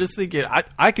 I'm just thinking, I'm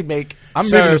moving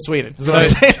So- to Sweden. is So what I'm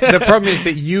saying. the problem is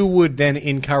that you would then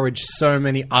encourage so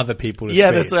many other people to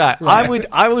Yeah, speed. that's right.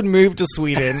 I would move to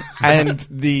Sweden, and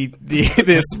the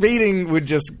speeding would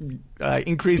just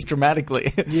increase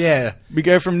dramatically. Yeah. We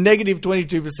go from negative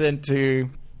 22% to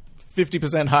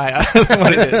 50% higher than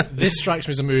what it is. This strikes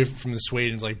me as a move from the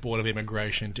Sweden's Board of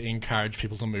Immigration to encourage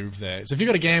people to move there. So if you've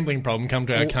got a gambling problem, come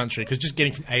to our country, because just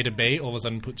getting from A to B all of a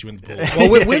sudden puts you in the pool.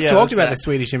 Well, we've Yeah, talked that's about right. the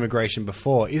Swedish immigration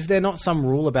before. Is there not some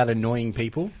rule about annoying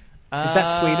people? Is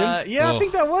that Sweden? Yeah, I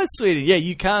think that was Sweden. Yeah,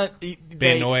 you can't be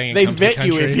annoying and They come to the vet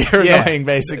you if country. you're Yeah. annoying,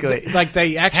 basically. Like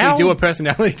they actually How- do a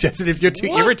personality test, and if you're too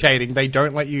What? irritating, they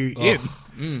don't let you in.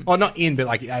 Or not in, but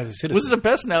as a citizen. Was it a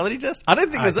personality test? I don't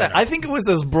think it was I that. don't know. I think it was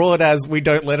as broad as we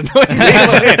don't let annoying people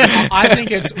in. I think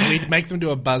we'd make them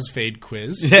do a BuzzFeed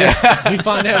quiz. Yeah. We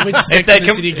find out which Sex they and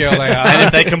the City girl they are. And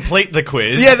if they complete the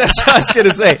quiz, Yeah, that's what I was going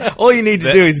to say. All you need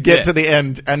to do is get Yeah. to the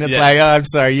end, and it's Yeah. like, oh, I'm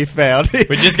sorry, you failed.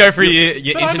 we just go through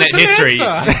your But I'm a internet history.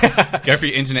 Samantha. Go for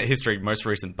your internet history, most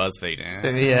recent BuzzFeed.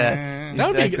 Yeah. That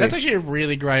would be, Exactly. that's actually a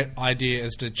really great idea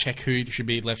as to check who should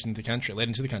be let into the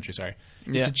country, sorry.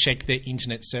 Is Yeah. to check their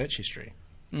internet search history.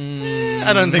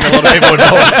 I don't think a lot of people would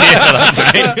volunteer for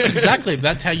that, mate. Exactly.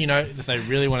 That's how you know if they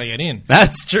really want to get in.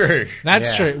 That's true. That's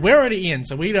Yeah. true. We're already in,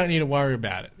 so we don't need to worry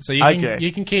about it. So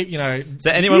you can keep,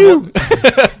 So anyone...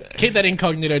 keep that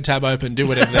incognito tab open, do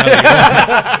whatever the hell you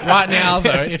want. Right now,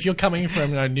 though, if you're coming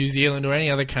from New Zealand or any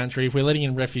other country, if we're letting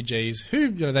in refugees,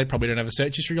 who they probably don't have a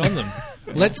search history on them.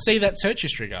 Let's see that search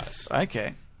history, guys.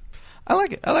 Okay. I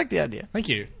like it. I like the idea. Thank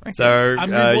you. So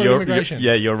I'm moving on to immigration.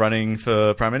 you're running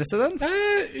for Prime Minister then?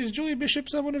 Is Julia Bishop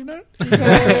someone of note?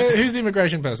 Who's the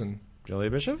immigration person? Julia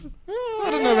Bishop? I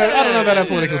don't know about our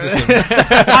political system.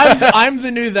 I'm the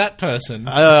new that person.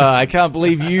 I can't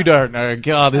believe you don't know.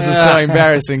 God, this is so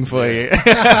embarrassing for you.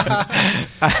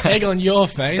 Egg on your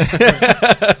face.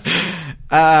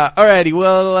 Alrighty,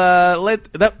 well,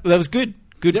 that was good.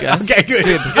 Good, guys. Okay, good.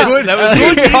 Good. That was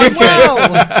good.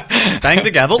 Bang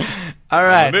the gavel. All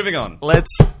right. Moving on.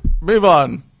 Let's move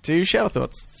on to shower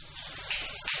thoughts.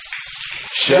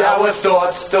 Shower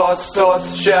thoughts, thoughts,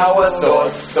 thoughts, shower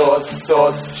thoughts, thoughts,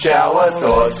 thoughts, shower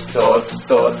thoughts, thoughts,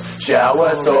 thoughts,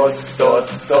 shower thoughts,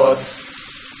 thoughts,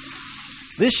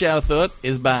 thoughts. This shower thought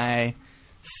is by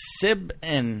Seb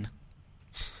N.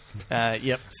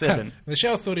 Seven. The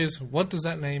shower thought is, what does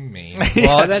that name mean?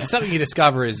 Well, that's something you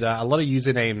discover is a lot of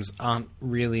usernames aren't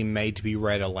really made to be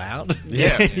read aloud.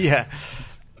 Yeah.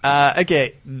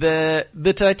 Okay.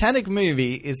 The Titanic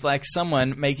movie is like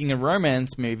someone making a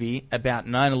romance movie about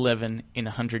 9/11 in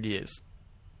 100 years.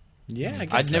 Yeah, I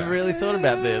guess I'd never really thought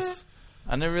about this.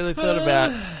 I never really thought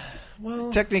about.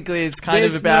 Well, technically, it's kind of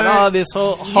there's about this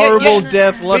whole horrible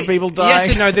death, a lot of people dying. Yes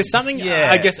and no. There's something, Yeah.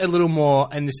 I guess, a little more,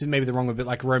 and this is maybe the wrong word, but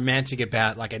like romantic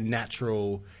about like a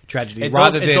natural tragedy It's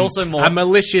rather also- it's than also more- a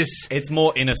malicious. It's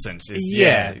more innocent.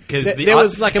 Yeah. Because There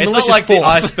was like a it's malicious not like the force.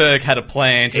 iceberg had a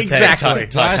plan to Exactly. take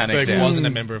The Titanic iceberg down. wasn't a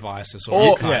member of ISIS or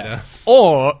Or, Al-Qaeda.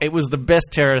 or it was the best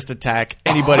terrorist attack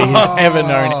anybody has ever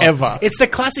known, ever. It's the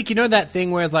classic, that thing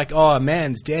where it's like, oh, a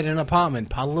man's dead in an apartment,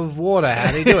 puddle of water,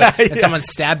 how do you do it? And someone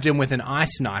stabbed him with an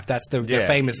ice knife. That's the Yeah.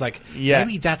 famous, like, Yeah.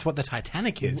 maybe that's what the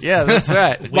Titanic is. Yeah, that's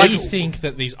right. We think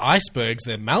that these icebergs,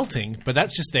 they're melting, but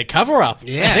that's just their cover-up.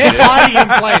 Yeah. They're hiding in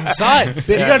plain sight.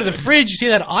 You go to the fridge, you see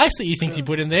that ice that you think you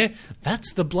put in there,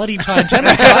 that's the bloody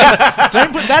Titanic, guys.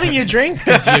 Don't put that in your drink,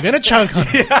 because you're going to choke on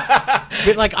it.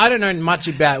 But, like, I don't know much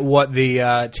about what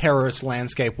the terrorist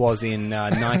landscape was in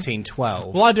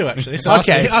 1912. Well, I do, actually. So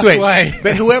Okay, ask sweet. away.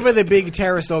 But whoever the big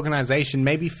terrorist organization,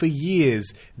 maybe for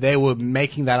years, they were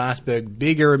making that iceberg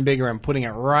bigger and bigger and putting it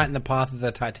right in the path of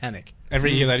the Titanic.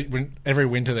 Every year, every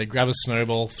winter, they grab a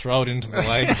snowball, throw it into the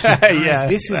lake. Yeah.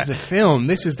 This is the film.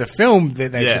 This is the film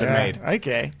that they Yeah. should have made.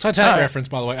 Okay. Titanic reference,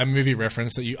 by the way, a movie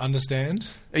reference that you understand.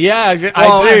 Yeah, I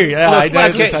Well, do. Yeah, I know.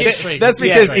 like the it's Titanic. history. That's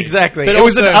Yeah, because right. exactly. But It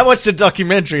was also- I watched a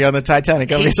documentary on the Titanic.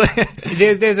 Obviously,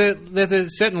 There's a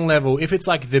certain level. If it's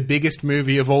like the biggest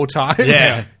movie of all time,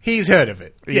 Yeah. he's heard of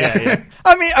it. yeah.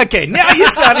 I mean, okay, now you're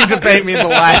starting to paint me in the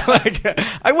light. Like,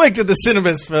 I worked at the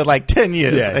cinemas for like 10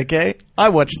 years. Yeah. Okay, I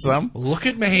watched some. Look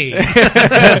at me.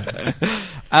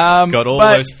 Got all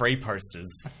But- those free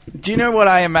posters. Do you know what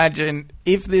I imagine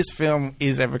if this film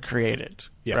is ever created?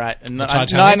 Yeah. Right, Titanic?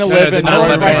 9/11 No,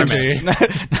 the romance.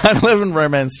 9/11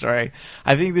 romance story.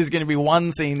 I think there's going to be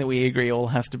one scene that we agree all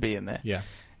has to be in there. Yeah.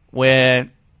 Where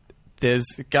there's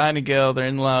a guy and a girl, they're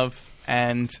in love,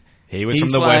 and He was he's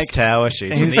from the like- West Tower.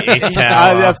 She's from he's- the East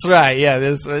Tower. That's right. Yeah,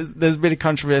 there's a bit of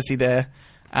controversy there,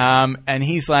 and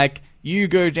he's like, "You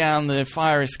go down the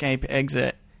fire escape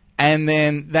exit." And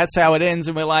then that's how it ends,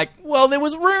 and we're like, well, there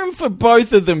was room for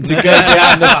both of them to go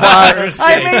down the fire escape.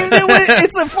 I mean,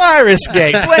 it's a fire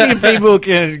escape. Plenty of people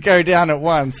can go down at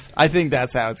once. I think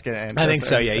that's how it's going to end. I think That's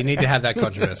so. what I'm Yeah, you saying. need to have that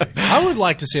controversy. I would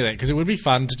like to see that because it would be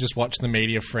fun to just watch the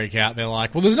media freak out. They're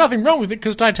like, well, there's nothing wrong with it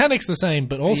because Titanic's the same,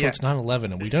 but also Yeah. it's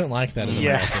 9/11 and we don't like that as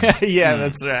Americans. Yeah, yeah,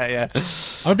 that's right. Yeah,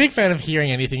 I'm a big fan of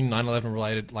hearing anything 9/11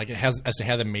 related, like as to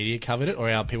how the media covered it or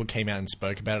how people came out and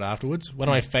spoke about it afterwards. One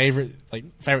of my favorite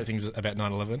things about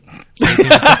 9/11.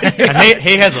 And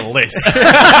he has a list.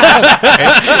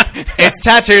 It's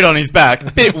tattooed on his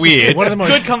back. Bit weird. One of the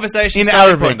most- good conversation in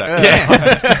starting Arabic. point, though.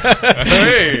 Yeah.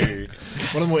 Hey.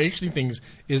 One of the more interesting things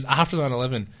is after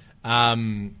 9/11,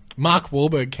 Mark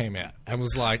Wahlberg came out and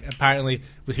was like, apparently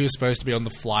he was supposed to be on the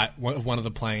flight of one of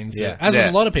the planes. Yeah. As was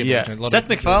Yeah. a lot of people. Yeah. A lot Seth of-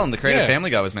 MacFarlane, the creative Yeah. Family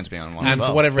Guy, was meant to be on one as And for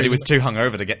well. whatever but he was reason- too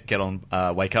hungover to get on,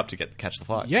 wake up to catch the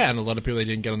flight. Yeah, and a lot of people they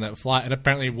didn't get on that flight. And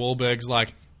apparently Wahlberg's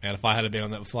like, man, if I had been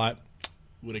on that flight,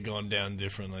 would have gone down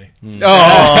differently. Oh, Like,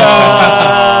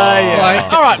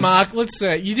 all right, Mark, let's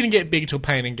say you didn't get big till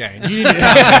Pain and Gain. You didn't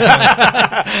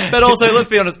but also, let's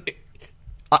be honest.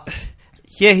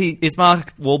 He is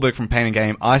Mark Wahlberg from Pain and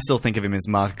Game. I still think of him as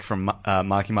Mark from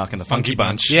Marky Mark and the Funky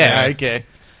Bunch. yeah, okay.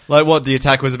 Like what the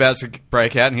attack was about to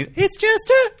break out, and it's just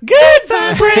a good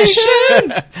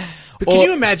vibration. But can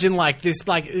you imagine this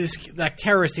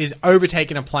terrorist is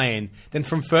overtaking a plane, then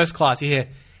from first class you hear,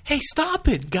 "Hey, stop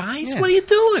it, guys! Yeah. What are you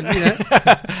doing?" You know?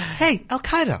 Hey, Al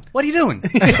Qaeda, what are you doing?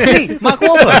 Hey, Mark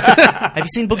Wahlberg, have you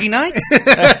seen Boogie Nights?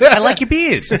 I like your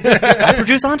beard. I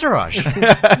produce Entourage.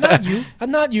 Not you,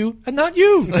 and not you, and not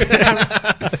you.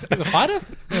 The fighter?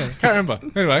 Yeah, can't remember.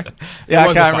 Anyway. Yeah, I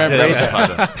was can't a fighter. remember Yeah, either. that was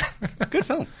a fighter. Good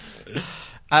film.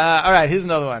 All right, here's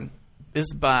another one. This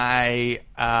is by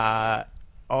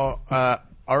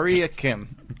Aria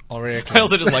Kim. Already. I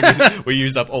also just like we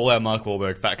used up all our Mark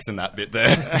Wahlberg facts in that bit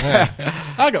there.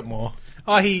 I got more.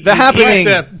 Oh, The Happening.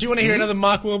 Do you want to hear another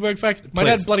Mark Wahlberg fact? My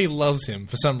dad bloody loves him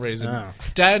for some reason. Oh.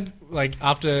 Dad, was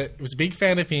a big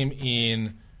fan of him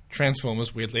in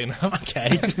Transformers, weirdly enough.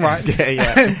 Okay, right.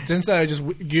 Yeah. And then started just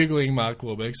Googling Mark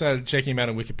Wahlberg, started checking him out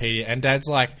on Wikipedia, and Dad's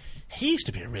like, he used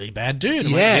to be a really bad dude.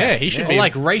 I'm like, yeah, he should Or be.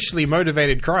 like racially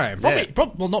motivated crime.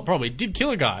 Probably, not probably, did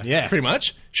kill a guy. Yeah. Pretty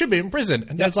much. Should be in prison.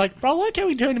 And Dad's like, bro, I like how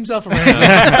he turned himself around.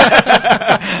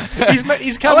 he's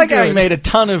I come like how he good. made a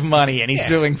ton of money and he's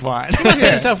doing fine. Turn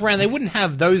himself around. They wouldn't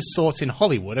have those sorts in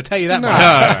Hollywood. I tell you that No.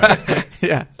 much.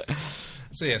 Yeah.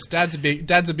 So yes, Dad's a big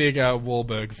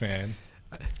Wahlberg fan.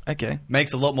 Okay.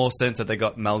 Makes a lot more sense that they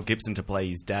got Mel Gibson to play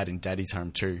his dad in Daddy's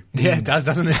Home too. Yeah, it does,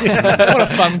 doesn't it? What a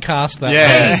fun cast that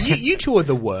Yeah. was. Hey, you two are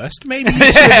the worst. Maybe you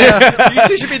should. You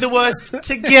two should be the worst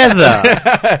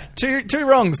together. Two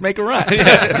wrongs make a right.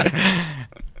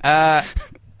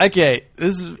 Okay,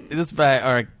 this is by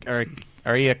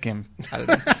Aria Kim. I don't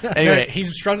know. Anyway, Anyway,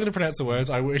 he's struggling to pronounce the words.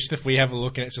 I wish that we have a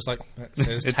look and it's just like, it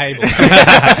says table.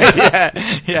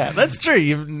 yeah, that's true.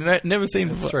 You've never seen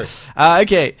before. true.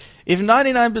 Okay, if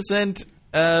 99%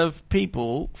 of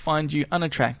people find you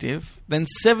unattractive, then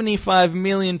 75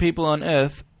 million people on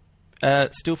Earth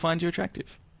still find you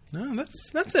attractive. No,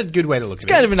 that's a good way to look at it.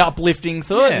 Kind of an uplifting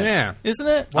thought, Yeah. isn't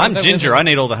it? I'm Ginger. I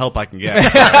need all the help I can get.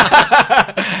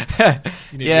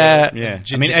 You need Yeah. your Yeah, I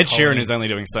ginger mean Ed Sheeran colony. is only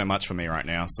doing so much for me right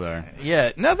now. So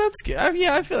Yeah, no, that's good.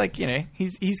 I feel like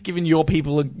he's given your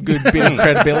people a good bit of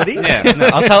credibility. yeah, no,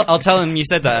 I'll tell him you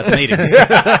said that at meetings.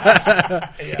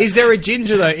 Is there a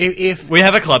ginger though? If We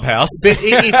have a clubhouse.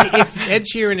 if Ed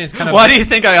Sheeran is kind of Why do you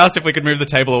think I asked if we could move the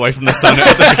table away from the sun at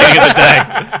the beginning of the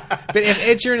day? but if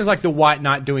Ed Sheeran is like the white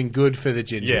knight doing good for the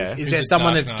gingers, Yeah. is Who's there the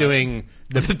someone dark that's knight? doing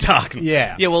The dark.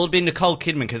 Yeah. Yeah, well, it'd be Nicole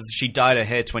Kidman because she dyed her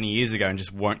hair 20 years ago and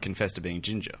just won't confess to being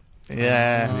ginger.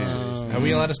 Yeah. Are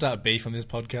we allowed to start beef on this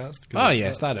podcast? 'Cause Oh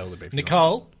yeah, start all the beef.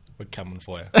 Nicole, we're coming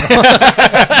for you.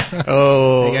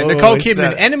 Oh, Yeah, Nicole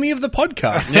Kidman, so- enemy of the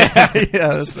podcast. yeah,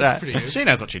 that's right. Pretty good. She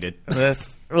knows what she did.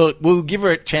 We'll give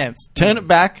her a chance. Turn it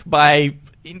back by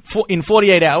in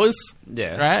 48 hours.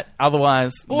 Yeah. Right.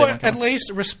 Otherwise, Or they won't at come.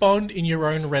 least respond in your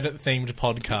own Reddit-themed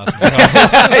podcast.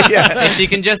 If she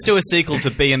can just do a sequel to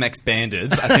BMX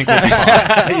Bandits, I think we'll be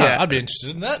fine. Yeah, I'd be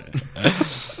interested in that.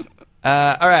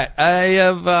 All right. I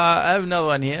have another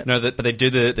one here. No, but they do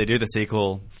the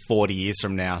sequel 40 years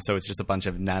from now, so it's just a bunch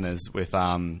of nanas with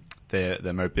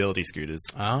their mobility scooters.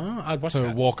 Oh, I'd watch So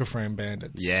that. Walker Frame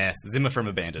Bandits. Yes, Zimmer from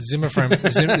a Bandits. Zimmer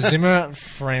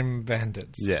Frame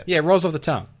Bandits. Yeah. Yeah, rolls off the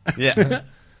tongue. Yeah.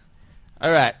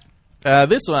 All right.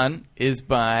 This one is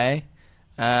by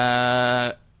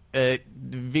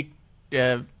Vic.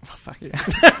 Fuck yeah.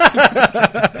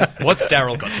 What's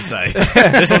Daryl got to say?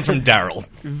 This one's from Daryl.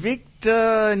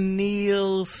 Victor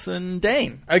Nielsen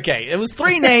Dane. Okay, it was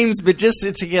three names, but just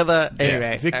together.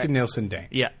 Anyway, Victor Nielsen Dane.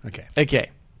 Yeah. Okay. Okay.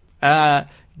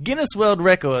 Guinness World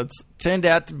Records turned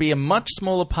out to be a much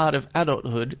smaller part of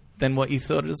adulthood than what you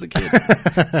thought as a kid.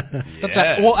 That's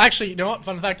well, actually, you know what?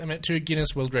 Fun fact, I met 2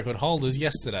 Guinness World Record holders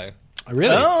yesterday. Oh,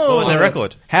 really? Oh, What was their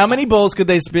record? How many balls could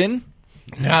they spin?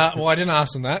 Nah, well, I didn't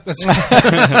ask them that. That's,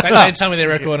 they tell me their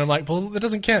record, and I'm like, well, that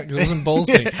doesn't count because it wasn't ball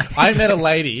spinning. I met a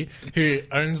lady who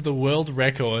owns the world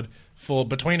record for,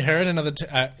 between her and another,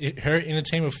 her in a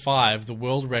team of 5, the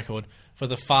world record for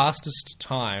the fastest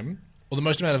time, or the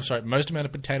most amount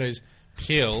of potatoes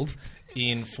peeled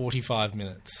in 45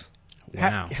 minutes.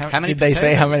 Wow. How many did they say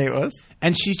potatoes? how many it was?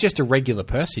 And she's just a regular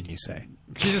person, you say?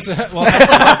 She's just, well,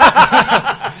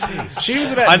 she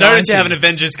was about I noticed you 90. have an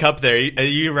Avengers Cup there. Are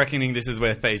you reckoning this is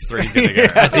where Phase 3 is going to go?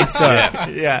 I think so.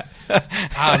 Yeah.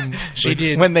 She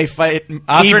did. When they fight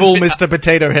After evil Infi- Mr.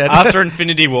 Potato Head. After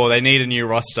Infinity War, they need a new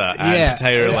roster. And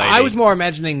Potato Lady. I was more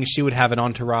imagining she would have an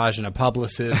entourage and a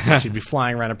publicist, and she'd be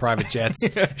flying around in private jets.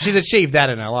 She's achieved that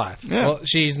in her life. Well,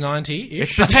 she's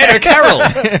 90-ish. Potato Carol.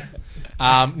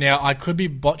 Now, I could be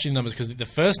botching numbers because the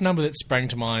first number that sprang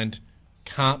to mind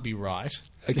can't be right.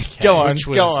 Go on, Which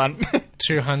was go on.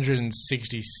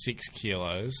 266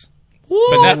 kilos.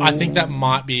 I think that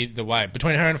might be the way.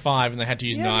 Between her and Five, and they had to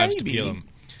use knives maybe. to peel them.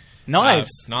 Knives.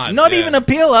 Knives, Not yeah. even a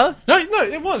peeler. No,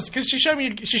 it was because she showed me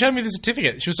the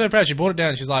certificate. She was so proud. She brought it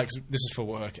down. She's like, "This is for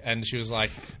work," and she was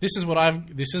like, "This is what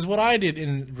I did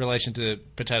in relation to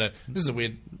potato." This is a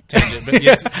weird tangent, but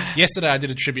yesterday I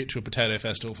did a tribute to a potato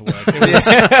festival for work. It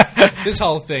was this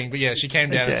whole thing, but yeah, she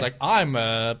came down and was like, "I'm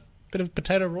a bit of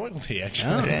potato royalty,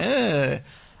 actually." Yeah.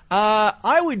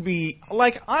 I would be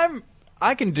like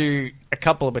I can do a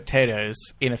couple of potatoes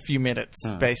in a few minutes,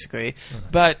 basically,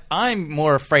 but I'm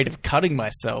more afraid of cutting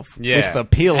myself with the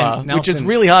peeler, And which is Nelson-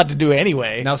 really hard to do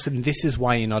anyway. Nelson, this is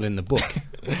why you're not in the book.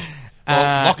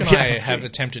 Well, Locke and yeah, I that's have true.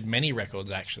 attempted many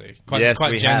records, actually, quite Yes,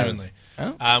 we have. genuinely.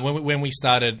 Oh. When we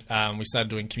started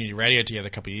doing community radio together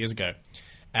a couple of years ago,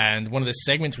 and one of the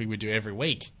segments we would do every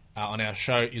week on our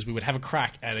show is we would have a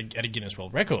crack at a Guinness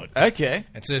World Record. Okay.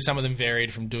 And so some of them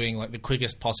varied from doing like the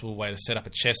quickest possible way to set up a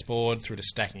chessboard through to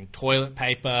stacking toilet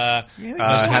paper. Really?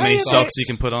 Most How many Why are socks they- you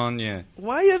can put on? Yeah.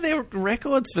 Why are there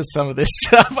records for some of this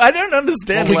stuff? I don't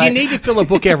understand. Because why. you need to fill a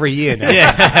book every year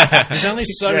now. There's only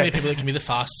so many people that can be the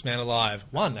fastest man alive.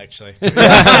 One, actually.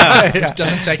 It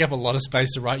doesn't take up a lot of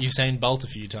space to write Usain Bolt a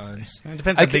few times. It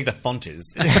depends how big the font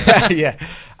is. Yeah.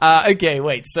 Okay,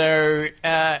 wait. So,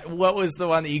 what was the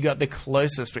one that you got the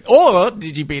closest with? Or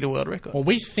did you beat a world record? Well,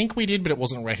 we think we did, but it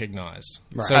wasn't recognised.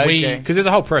 Right. So Okay. Because there's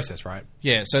a whole process, right?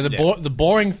 So the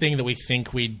boring thing that we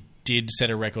think we did set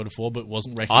a record for, but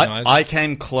wasn't recognised. I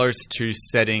came close to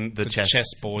setting the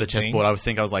chessboard The thing. chessboard.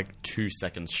 I was like 2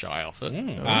 seconds shy off it.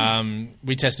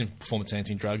 We tested him for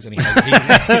performance-enhancing drugs, and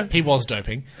he was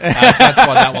doping. So that's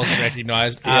why that wasn't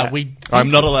recognised. I'm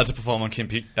not allowed to perform on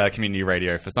community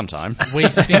radio for some time. We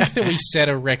think that we set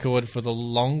a record for the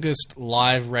longest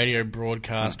live radio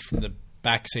broadcast from the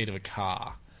backseat of a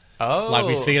car. Oh. Like,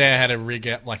 we figured out how to rig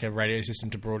up like a radio system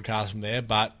to broadcast from there,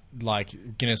 but like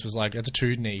Guinness was like, that's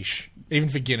too niche. Even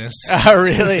for Guinness. Oh,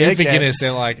 really? Even for Okay. Guinness,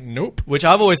 they're like, nope. Which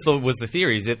I've always thought was the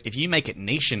theory, is if you make it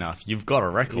niche enough, you've got a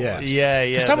record. Yeah.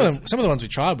 Yeah. Some of the ones we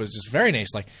tried was just very niche.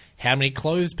 Like, how many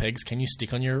clothes pegs can you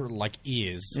stick on your like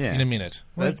ears Yeah. in a minute?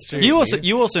 That's true. You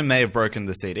also may have broken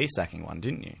the CD stacking one,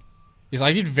 didn't you? He's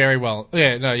like, you did very well.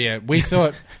 Yeah. We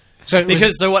thought so it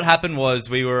was- So what happened was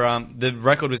we were the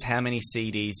record was how many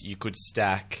CDs you could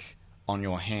stack on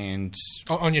your hand,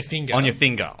 on your finger. on your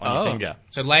finger.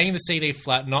 So laying the CD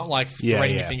flat, not like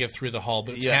threading your yeah. finger through the hole,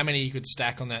 but it's Yeah. how many you could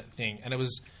stack on that thing. And it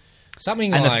was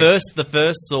something And like the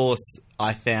first source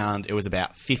I found, it was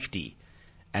about 50,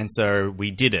 and so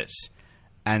we did it,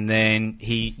 and then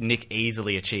Nick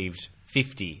easily achieved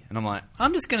 50, and I'm like,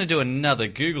 I'm just going to do another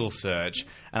Google search,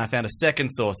 and I found a second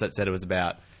source that said it was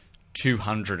about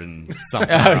 200 and something.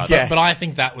 or other. Okay. But I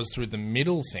think that was through the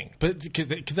middle thing. But cause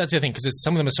that's the thing, because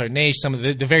some of them are so niche, some of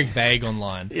they're very vague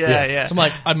online. Yeah. So I'm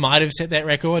like, I might have set that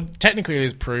record. Technically,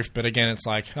 there's proof, but again, it's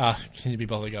like, can you be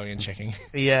bothered going and checking?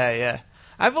 Yeah.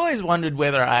 I've always wondered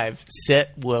whether I've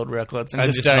set world records and I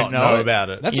just just don't not know it. about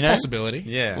it. That's You a know? possibility.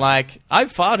 Yeah. Like,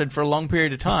 I've farted for a long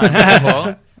period of time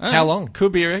before. How long?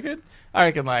 Could be a record. I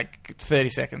reckon like 30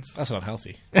 seconds. That's not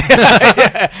healthy.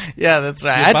 Yeah, that's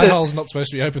right. Your butthole's not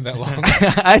supposed to be open that long.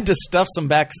 I had to stuff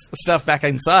stuff back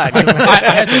inside. I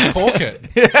had to cork it.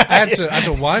 I had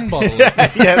to wine bottle it.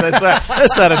 Yeah, that's right. I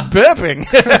started burping.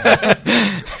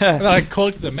 And I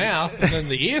corked the mouth, and then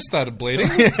the ear started bleeding.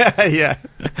 Yeah.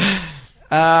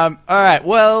 All right.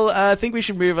 Well, I think we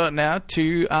should move on now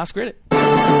to Ask Reddit.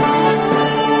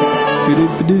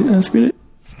 Ask Reddit.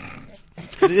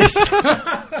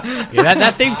 Yeah,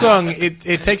 that theme song,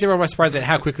 it takes everyone by surprise at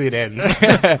how quickly it ends.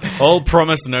 All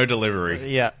promise, no delivery.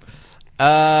 Yeah.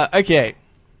 Okay.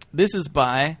 This is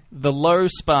by The Low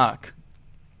Spark.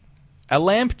 A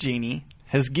lamp genie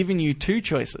has given you two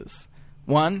choices.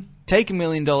 One, take $1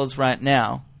 million right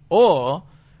now, or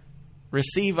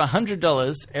receive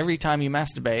 $100 every time you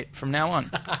masturbate from now on.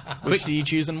 Which do you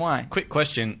choose and why? Quick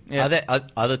question: Yeah. Are there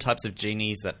other types of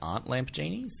genies that aren't lamp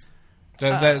genies?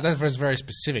 That was very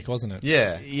specific, wasn't it?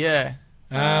 Yeah. Yeah.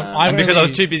 I've Because I only-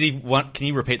 was too busy. Can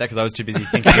you repeat that? Because I was too busy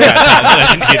thinking about that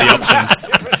I didn't hear the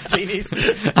options.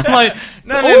 Genies. I'm like,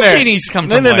 No, all genies come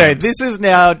from No. lamps. This is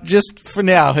now, just for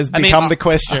now, has mean, become the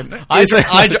question. I Is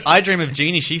it- dream of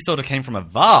Genie. She sort of came from a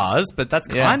vase, but that's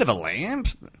Yeah. kind of a lamp.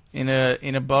 in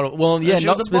a bottle. Well, yeah, She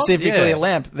not was a bottle, specifically yeah. a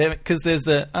lamp, because there's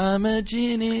the I'm a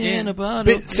genie in a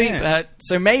bottle. But see-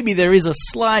 so maybe there is a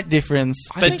slight difference.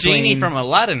 But Genie between- from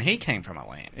Aladdin, he came from a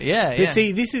lamp. yeah, But yeah.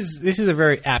 see, this is a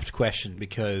very apt question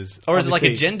because Or is it like a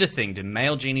obviously- gender thing? Do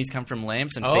male genies come from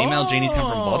lamps and female genies come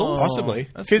from bottles? Possibly,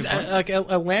 That's a because good point. like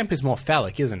a lamp is more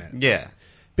phallic, isn't it? Yeah.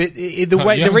 But the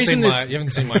You reason haven't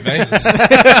seen my vases.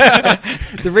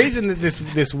 the reason that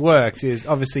this works is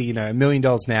obviously $1 million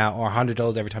now or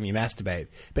 $100 every time you masturbate.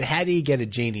 But how do you get a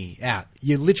genie out?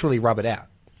 You literally rub it out.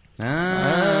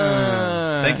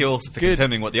 Thank you also for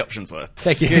confirming what the options were.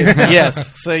 Thank you.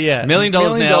 Yes. So yeah, $1 million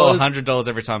now or $100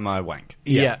 every time I wank.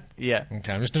 Yeah.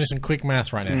 Okay, I'm just doing some quick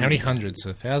math right now. How many hundreds?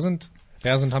 1,000?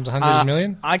 1,000 times 100 is a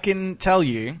million? I can tell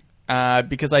you,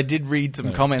 because I did read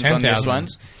some comments on this one,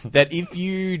 that if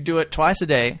you do it twice a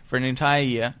day for an entire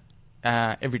year,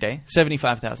 every day,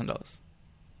 $75,000.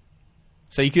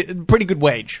 So you could pretty good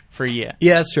wage for a year.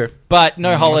 Yeah, that's true. But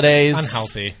no holidays.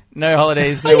 Unhealthy. No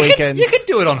holidays, no weekends. You could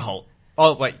do it on hold.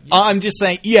 Oh, wait. I'm just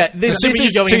saying, this Assuming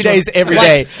is you're 2 going days into every like-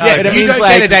 day. Yeah, but it you means don't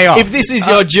like, get a day off. if this is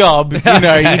your job, you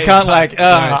can't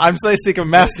I'm so sick of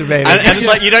masturbating. And it's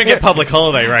like you don't get public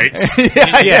holiday rates.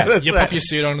 that's You right. pop your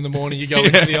suit on in the morning, you go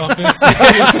into the office.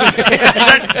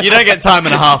 You don't get time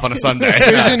and a half on a Sunday.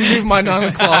 Susan, move my 9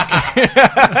 o'clock.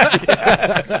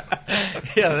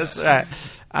 Yeah, that's right.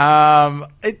 So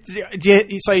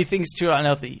you think it's too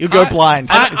unhealthy? You go blind.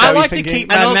 Is that I what like to you're thinking? keep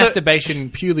my And also- masturbation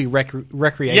purely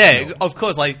recreational. Yeah, of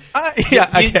course. Like,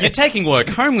 yeah, you're taking work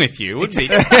home with you. Wouldn't you?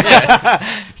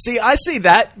 See, I see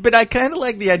that, but I kind of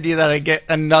like the idea that I get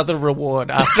another reward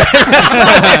after.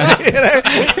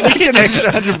 An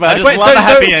extra $100. I just Wait, love so- a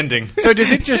happy so- ending. So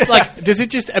does it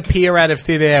just appear out of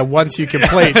thin air once you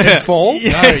complete and fall?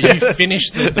 No, you finish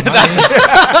the money.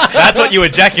 That's what you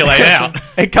ejaculate out.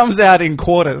 It comes out in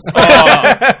quarters.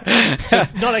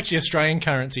 Not actually Australian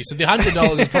currency. So the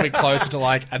 $100 is probably closer to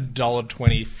like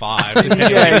 $1.25 depending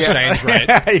on the exchange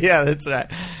rate. Yeah, that's right.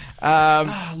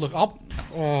 Look, I'm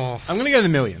I'm going to go to the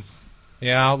million.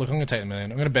 going to take the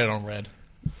million. I'm going to bet it on red.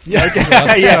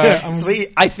 Yeah. See,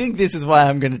 I think this is why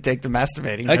I'm going to take the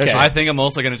masturbating. Okay. version. I think I'm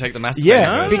also going to take the masturbating.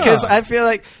 Yeah, version. because I feel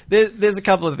like there's a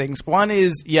couple of things. One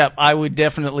is, I would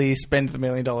definitely spend the $1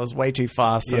 million way too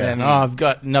fast, and then I've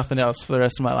got nothing else for the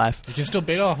rest of my life. You can still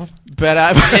beat off. But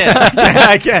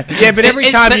I can. Yeah, but every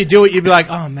time but- you do it, you'd be like,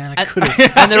 "Oh man, I could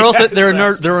have." And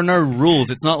there are no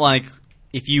rules. It's not like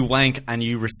if you wank and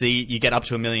you get up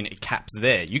to $1 million, it caps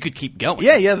there. You could keep going.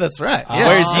 Yeah, that's right. Yeah.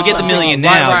 Whereas you get the $1 million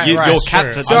Right, now, right, you're right.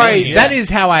 capped Sure. at Sorry, Yeah. that is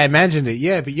how I imagined it.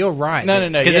 Yeah, but you're right. No.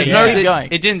 Because Keep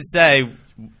going. it didn't say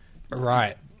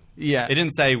Right. Yeah. it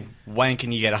didn't say wank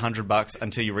and you get $100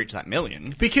 until you reach that $1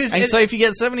 million. Because And so if you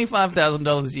get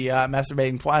 $75,000 a year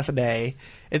masturbating twice a day,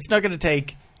 it's not going to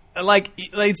take.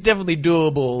 It's definitely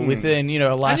doable within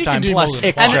a lifetime do plus more than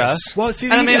extra. twice. well, see,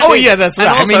 And I mean, that's and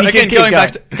right. also, I mean, you again, can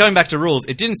keep going back to rules,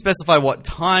 it didn't specify what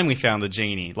time we found the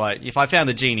genie. Like, if I found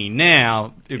the genie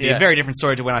now, it would be Yeah. a very different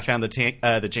story to when I found the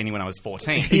genie when I was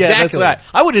 14. Yeah, that's Exactly. right.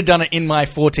 I would have done it in my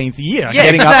 14th year, Yeah,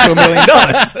 getting up to $1 million.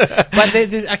 but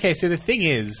okay, so the thing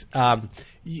is,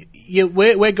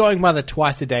 we're going by the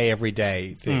twice a day, every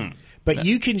day thing. But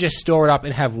you can just store it up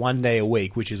and have 1 day a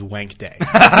week, which is wank day.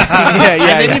 yeah,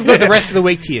 And then you've got the rest of the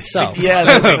week to yourself. Yeah,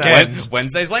 that's right.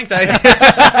 Wednesday's wank day.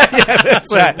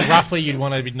 That's right. Roughly, you'd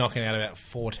want to be knocking out about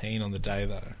 14 on the day,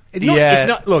 though. It's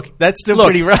not. Look, That's still Look.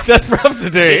 pretty rough. That's rough to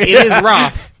do. it is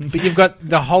rough, but you've got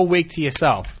the whole week to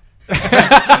yourself.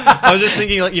 I was just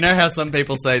thinking, like, you know how some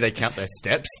people say they count their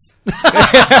steps?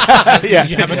 Yeah.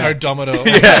 You have an odometer,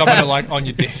 like on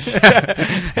your dick.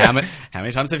 How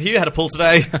many times have you had a pull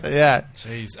today? Yeah.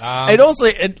 Jeez. It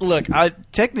also,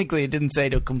 technically, it didn't say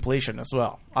to completion as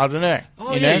well. I don't know.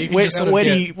 Oh, yeah, you can Where, just sort of what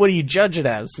do get- you judge it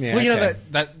as? Yeah. Well, you know okay.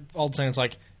 that old saying, it's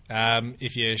like,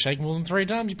 if you shake more than 3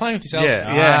 times, you're playing with yourself.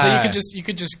 Yeah. Yeah. So you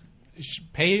could just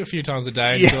pay a few times a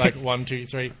day and Yeah. do like 1, 2,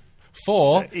 3,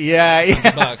 4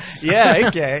 Yeah. bucks. Yeah.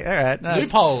 Okay. All right. Nice.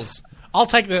 Loopholes. I'll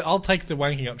take the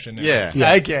wanking option now. Yeah.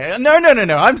 Okay. No.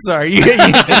 I'm sorry.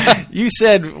 You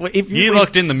said if You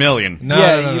locked in the $1 million. No,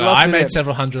 Yeah, no. you I locked it made in.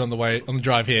 several hundred on the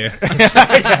drive here.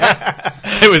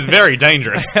 It was very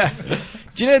dangerous.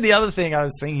 Do you know the other thing I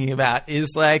was thinking about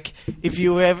is like if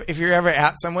you're ever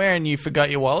out somewhere and you forgot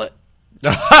your wallet.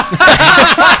 It's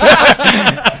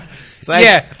like,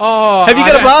 Yeah. Oh, Have you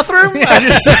got a bathroom? I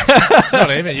just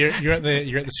Not even. You're at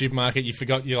the supermarket. You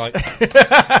forgot. You're like,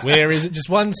 where is it? Just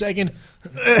 1 second.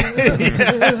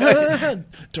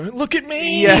 Don't look at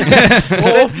me. Yeah.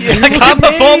 Or, I can't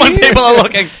perform when people are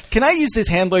looking. Can I use this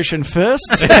hand lotion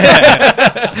first?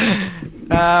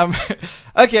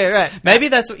 Okay, right. Maybe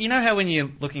that's what, you know how when you're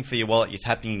looking for your wallet, you're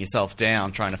tapping yourself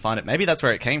down trying to find it. Maybe that's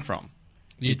where it came from.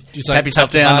 You just Tap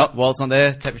yourself the down, part, wallet's not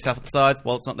there. Tap yourself at the sides,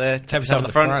 wallet's not there. Tap yourself at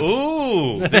the front. front.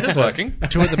 Ooh, this is working.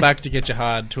 2 at the back to get you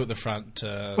hard, 2 at the front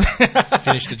to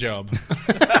finish the job.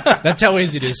 That's how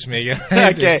easy it is for me,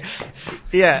 guys. Okay.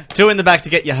 Yeah. 2 in the back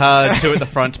to get you hard, 2 at the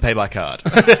front to pay by card.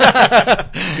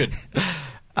 It's good.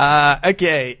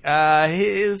 Okay,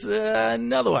 here's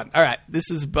another one. All right, this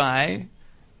is by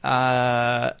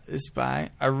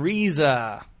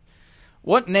Ariza.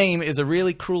 What name is a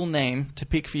really cruel name to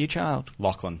pick for your child?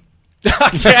 Lachlan.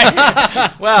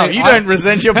 Wow, you don't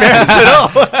resent your parents at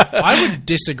all. I would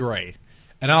disagree.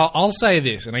 And I'll say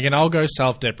this, and again, I'll go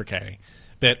self-deprecating,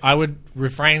 but I would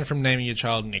refrain from naming your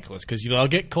child Nicholas, because they'll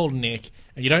get called Nick,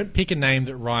 and you don't pick a name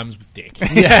that rhymes with Dick.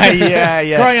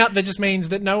 yeah. Growing up, that just means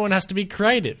that no one has to be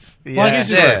creative. Like, it's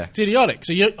just Yeah. it's idiotic.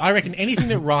 So I reckon anything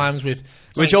that rhymes with...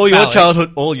 Which something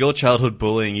phallic- all your childhood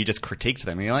bullying, you just critiqued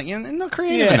them. And you're like, you're not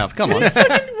creative enough. Come on. What are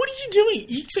you doing?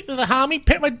 You expect the harm me?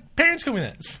 My parents call me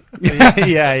that.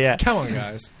 yeah. Come on,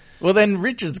 guys. Well, then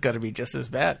Richard's got to be just as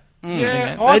bad.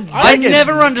 Yeah, I I guess-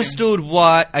 never understood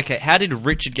why. Okay, how did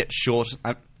Richard get short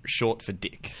for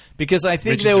Dick? Because I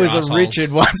think Richards there are was a assholes.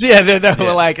 Richard once. Yeah, they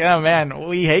were like, oh man,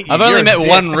 we hate you. I've You're only a met dick."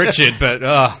 one Richard, but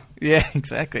Yeah,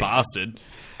 exactly. bastard.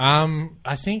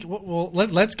 I think,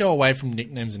 let's go away from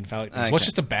nicknames and phallic things. What's Okay.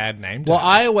 just a bad name? Well,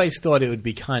 I always thought it would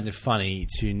be kind of funny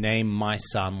to name my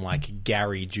son like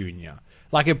Gary Jr.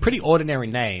 Like a pretty ordinary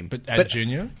name. But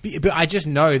Junior? But I just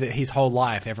know that his whole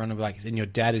life, everyone will be like, and your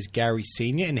dad is Gary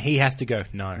Sr., and he has to go,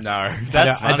 no.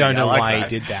 That's I don't know funny. I like why that.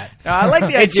 he did that. I like the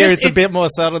It's idea. just- It's a bit more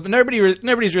subtle.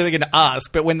 Nobody's really going to ask,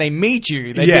 but when they meet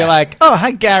you, they'd be Yeah. like, "Oh,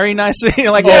 hi, Gary. Nice to meet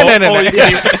you." Like, Or no. you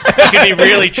could be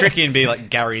really tricky and be like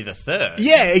Gary the Third.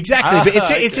 Yeah, exactly. But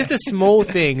okay. it's just a small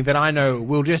thing that I know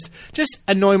will just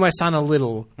annoy my son a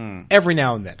little every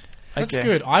now and then. That's Okay.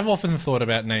 good. I've often thought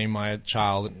about naming my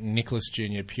child Nicholas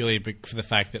Jr. purely for the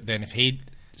fact that then if he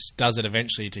does it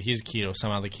eventually to his kid or some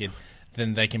other kid,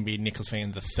 then they can be Nicholas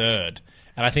Fan the Third.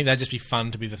 And I think that'd just be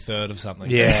fun to be the third of something.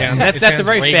 So Yeah. it sounds, That's it a sounds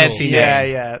very regal. fancy name. Yeah.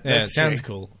 Yeah, That's it sounds true.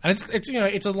 cool. And it's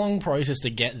it's a long process to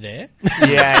get there.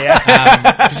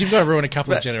 Yeah. Because you've got to ruin a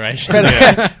couple of generations.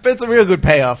 But it's a real good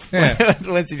payoff. Yeah.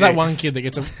 Once you That do. one kid that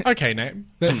gets a okay name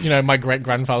that my great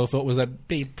grandfather thought was that'd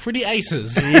be pretty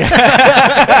aces.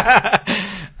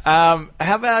 How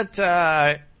about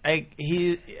the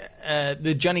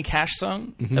Johnny Cash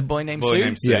song, "A Boy Named Boy Sue"?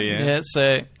 Named Sue, yeah.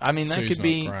 So I mean, that Sue's could not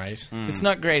be. great. It's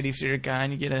not great if you're a guy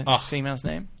and you get a Oh. female's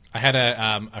name. I had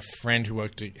a friend who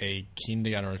worked at a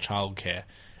kindergarten or a childcare,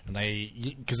 and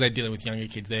because they're dealing with younger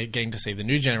kids, they're getting to see the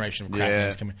new generation of crap Yeah.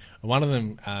 names coming. And one of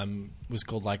them was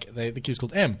called the kid was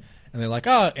called M, and they're like,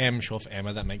 oh, M, short for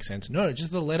Emma, that makes sense. No,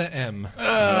 just the letter M.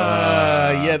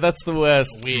 Yeah, that's the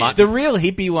worst. Weird. The real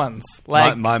hippie ones,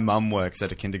 like my mum works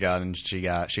at a kindergarten. She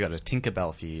got a Tinkerbell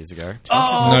a few years ago.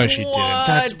 No, she didn't. what?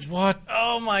 That's what.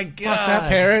 oh my god, Fuck that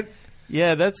parent.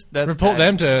 Yeah, that's Report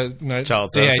bad. them to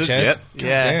Child DHS. services, yep. God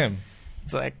Yeah. damn.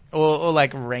 It's like or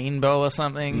like Rainbow or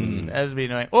something. That'd be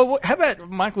annoying. Or how about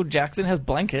Michael Jackson has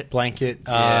Blanket? Blanket.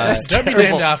 That's Don't be terrible.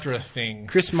 named after a thing.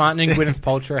 Chris Martin and Gwyneth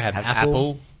Paltrow have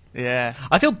Apple. Yeah.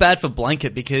 I feel bad for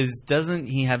Blanket because doesn't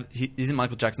he have? Isn't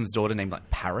Michael Jackson's daughter named like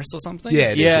Paris or something? Yeah,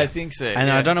 it is, Yeah, yeah. I think so. And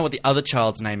yeah. I don't know what the other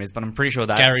child's name is, but I'm pretty sure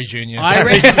that's Gary Jr.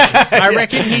 I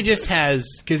reckon he just has,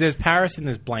 because there's Paris and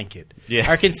there's Blanket. Yeah. I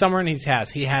reckon somewhere in his house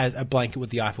he has a blanket with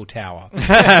the Eiffel Tower.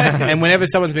 And whenever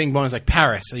someone's being born, it's like,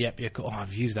 Paris. So, yep, yeah, cool. Oh,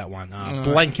 I've used that one.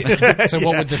 Blanket. So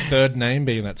what would the third name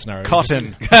be in that scenario?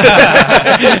 Cotton.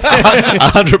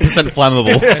 100%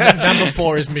 flammable. And number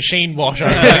 4 is machine wash.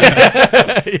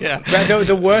 Yeah. But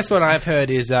the worst one I've heard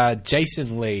is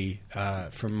Jason Lee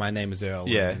from My Name is Earl.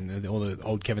 Yeah. And all the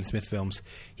old Kevin Smith films.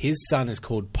 His son is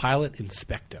called Pilot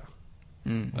Inspector.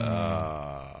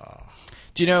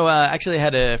 Do you know? Actually, I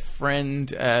had a friend,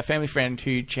 family friend,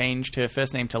 who changed her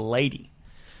first name to Lady,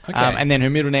 and then her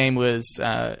middle name was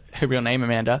her real name,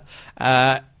 Amanda.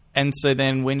 And so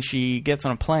then, when she gets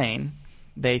on a plane,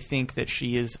 they think that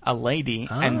she is a lady,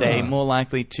 and they're more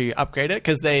likely to upgrade it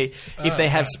because if they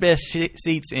have spare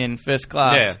seats in first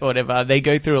class or whatever, they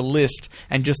go through a list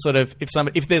and just sort of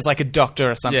if there's like a doctor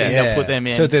or something, they'll put them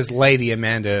in. So there's Lady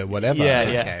Amanda, whatever. Yeah,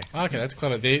 okay. yeah. Okay, that's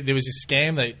clever. There was this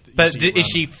scam that But used to get is run.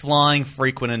 she flying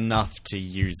frequent enough to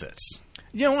use it?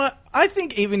 You know what? I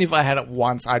think even if I had it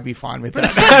once, I'd be fine with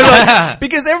that.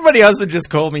 Because everybody else would just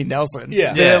call me Nelson.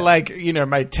 Yeah. They're Yeah. like,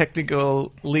 my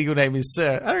technical legal name is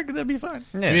Sir. I reckon that'd be fine.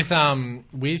 Yeah. With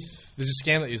there's a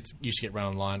scam that used to get run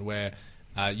online where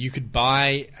you could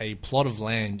buy a plot of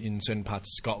land in certain parts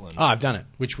of Scotland. Oh, I've done it.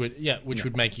 Which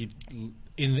would make you,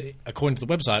 according to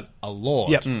the website, a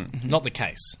lord. Yep. Not the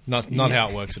case. Not how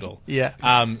it works at all. Yeah.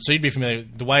 So you'd be familiar.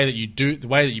 The way that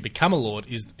you become a lord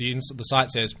is the site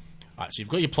says, all right, so you've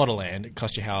got your plot of land. It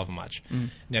costs you however much.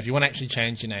 Now, if you want to actually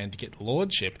change your name to get the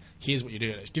lordship, here's what you do.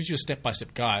 It gives you a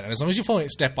step-by-step guide. And as long as you're following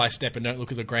it step-by-step and don't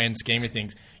look at the grand scheme of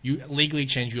things, you legally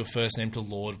change your first name to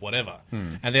Lord whatever.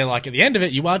 And they're like, at the end of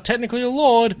it, you are technically a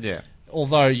lord. Yeah.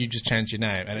 although you just changed your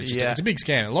name, and it's a big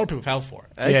scam. A lot of people fell for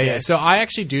it. Okay. Yeah. So I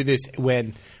actually do this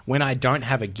when I don't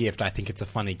have a gift. I think it's a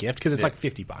funny gift because it's like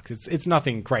 $50. It's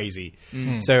nothing crazy.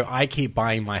 So I keep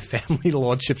buying my family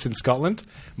lordships in Scotland.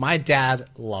 My dad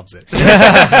loves it.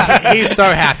 He's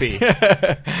so happy.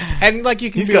 And like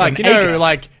you can be like,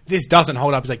 like this doesn't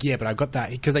hold up. He's like, yeah, but I've got that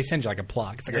because they send you like a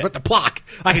plaque. It's like I've got the plaque.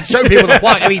 I can show people the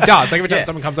plaque, and he does. Like every time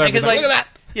someone comes over, he's like, look at that.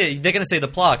 Yeah, they're going to see the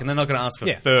plaque, and they're not going to ask for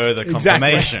further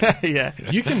confirmation. Yeah.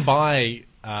 You can buy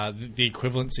the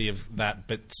equivalency of that,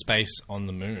 but space on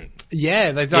the moon.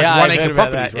 Yeah, there's like I've 1 acre heard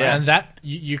about properties, that, right? And that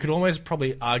you could almost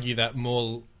probably argue that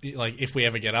more, like if we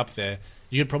ever get up there,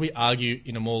 you could probably argue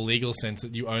in a more legal sense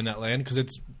that you own that land because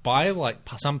it's by like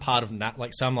some part of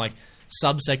like some like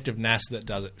subsect of NASA that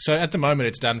does it. So at the moment,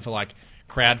 it's done for like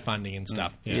crowdfunding and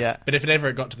stuff. Yeah. But if it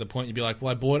ever got to the point, you'd be like,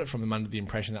 well, I bought it from them under the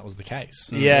impression that was the case.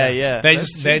 Yeah.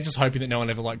 They're just hoping that no one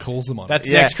ever like calls them on That's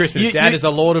it. next Christmas. Dad is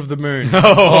the Lord of the Moon.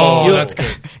 Oh, that's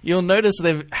good. You'll notice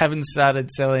they haven't started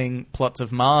selling plots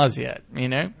of Mars yet. You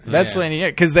know, that's when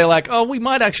because they're like, oh, we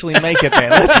might actually make it there.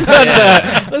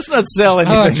 Let's not sell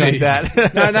anything like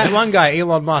that. No, that one guy,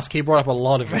 Elon Musk, he brought up a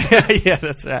lot of it. Yeah,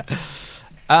 that's right.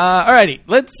 Alrighty,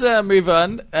 let's move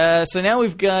on. So now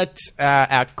we've got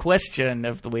our question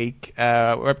of the week.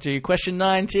 We're up to question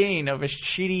 19 of a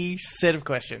shitty set of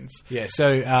questions. Yeah,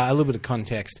 so a little bit of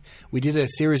context. We did a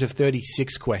series of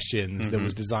 36 questions that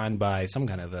was designed by some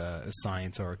kind of a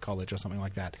science or a college or something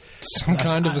like that. Some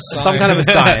kind of a science. Some kind of a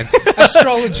science.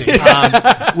 Astrology.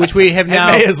 Which we have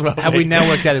now may as well be. we now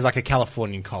worked out as like a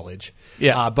Californian college.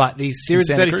 Yeah. But these series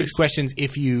of Santa 36 Cruz. questions,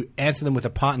 if you answer them with a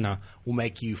partner, will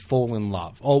make you fall in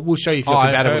love. Or we'll show you if you're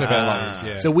I've compatible heard with about our these, lovers.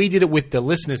 yeah. So we did it with the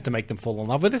listeners to make them fall in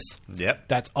love with us. Yep.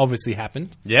 That's obviously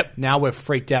happened. Yep. Now we're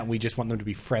freaked out and we just want them to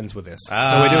be friends with us. So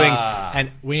we're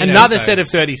doing We need another those set of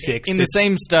days. 36. In the that's-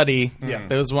 same study,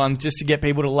 there was one just to get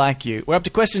people to like you. We're up to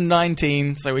question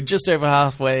 19, so we're just over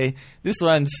halfway. This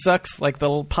one sucks like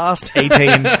the past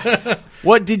 18.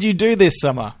 What did you do this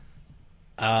summer?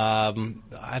 I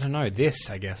don't know. I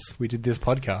guess. We did this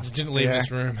podcast. Didn't leave this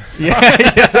room.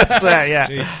 That's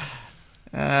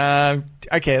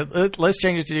okay, let's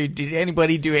change it to, did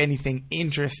anybody do anything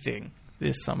interesting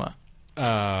this summer? We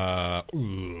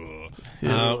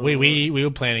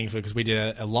were planning for, because we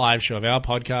did a live show of our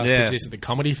podcast, Yeah. which is at the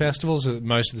comedy festival, so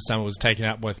most of the summer was taken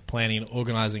up with planning and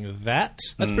organising that.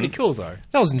 That's pretty cool, though.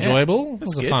 That was enjoyable. It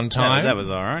was a fun time. That was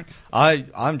all right.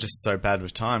 I'm just so bad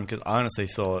with time because I honestly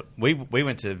thought we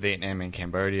went to Vietnam and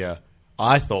Cambodia.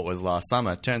 I thought was last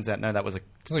summer. Turns out no, that was a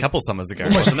couple summers ago.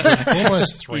 Wasn't it?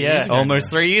 Almost 3 years ago.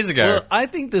 Almost 3 years ago. Well, I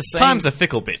think the same. Time's a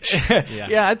fickle bitch.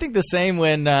 Yeah, I think the same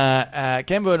when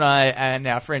Cambo and I and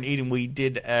our friend Eden, we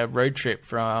did a road trip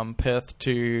from Perth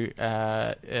to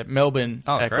Melbourne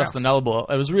across grouse. the Nullarbor.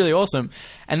 It was really awesome.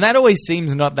 And that always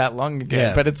seems not that long ago,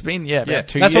 Yeah. but it's been, about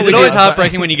 2 That's years it's ago. always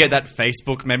heartbreaking when you get that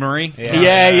Facebook memory.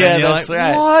 Yeah, And you're that's like,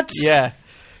 right. What? Yeah.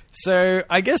 So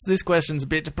I guess this question's a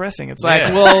bit depressing. It's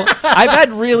like, well, I've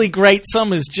had really great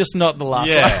summers, just not the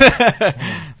last summer.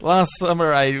 Last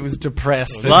summer I was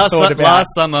depressed. and Last thought about- last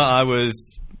summer I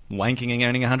was wanking and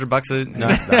earning $100 No,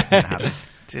 that didn't happen.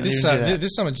 Didn't This, even do that.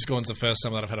 this summer just gone the first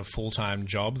summer that I've had a full-time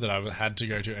job that I've had to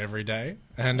go to every day.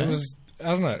 And it was, I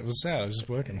don't know, it was sad. I was just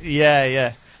working.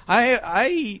 Yeah.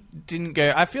 I didn't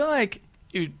go. I feel like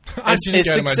I didn't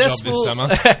go to my job this summer.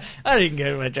 I didn't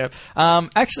go to my job.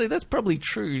 Actually, that's probably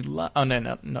true. Oh no,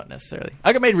 not necessarily.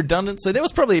 I got made redundant, so there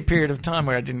was probably a period of time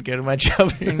where I didn't go to my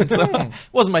job during the summer. It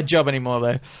wasn't my job anymore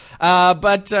though.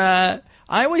 But I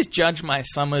always judge my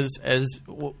summers as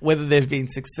whether they've been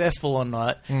successful or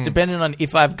not, depending on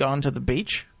if I've gone to the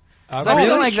beach. So I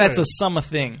feel like that's a summer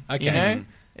thing. Okay. You know?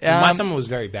 My summer was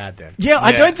very bad then. Yeah,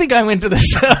 I don't think I went to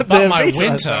the But my beach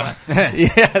last winter. summer.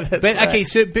 Yeah, that's But right. okay,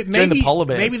 so but During maybe the polar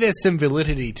bears. maybe there's some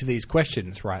validity to these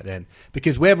questions right then,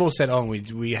 because we've all said, "Oh,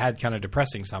 we had kind of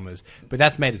depressing summers," but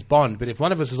that's made us bond. But if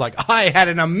one of us was like, "I had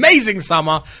an amazing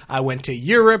summer. I went to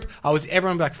Europe.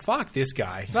 Everyone would be like, fuck this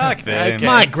guy." Fuck them. Okay.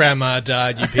 My grandma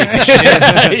died, you piece of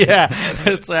shit. Yeah,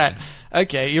 that's right.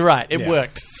 Okay, you're right. It Yeah.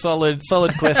 worked. Solid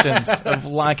questions of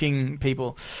liking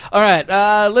people. All right,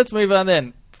 let's move on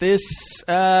then. This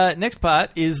next part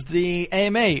is the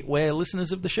AMA, where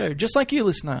listeners of the show, just like you,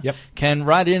 listener, Yep. can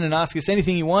write in and ask us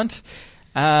anything you want.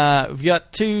 We've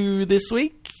got 2 this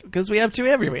week because we have 2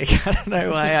 every week. I don't know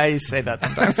why I say that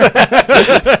sometimes.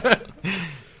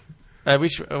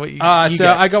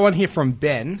 I got one here from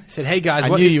Ben. Said, "Hey guys, I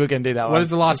what knew is- you were going to do that What one. is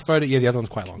the last photo?" Yeah, the other one's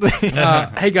quite long.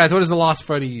 Hey guys, what is the last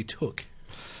photo you took?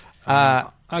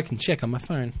 I can check on my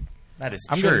phone. That is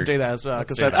I'm true. going to do that as well.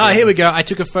 Because do that's Here we go. I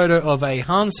took a photo of a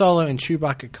Han Solo and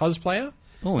Chewbacca cosplayer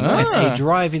Oh, at nice. a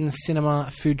drive-in cinema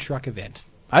food truck event.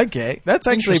 Okay, that's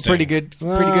actually Interesting. pretty good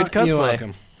cosplay. You're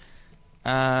welcome.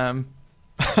 Um,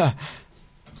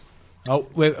 Oh,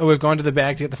 we've gone to the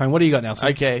bag to get the phone. What do you got, Nelson?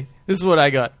 okay, this is what I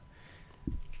got.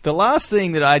 The last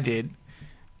thing that I did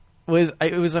was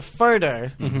it was a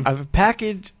photo of a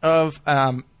package of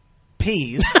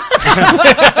peas.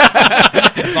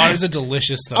 Those are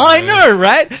delicious, though. I know,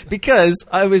 right? Because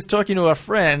I was talking to a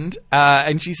friend,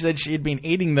 and she said she had been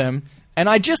eating them, and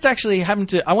I just actually I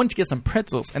wanted to get some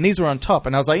pretzels, and these were on top,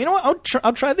 and I was like, you know what,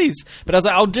 I'll try these. But I was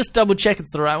like, I'll just double check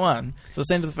it's the right one. So I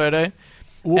sent her the photo.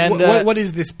 And, What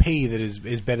is this pea that is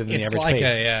better than the It's average like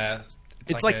pea?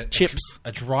 It's like chips.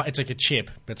 It's like a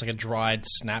chip, but it's like a dried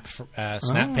snap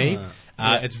pea.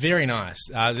 It's very nice.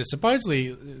 They're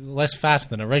supposedly less fat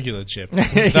than a regular chip, though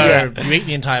Yeah. you eat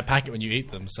the entire packet when you eat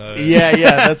them. So Yeah,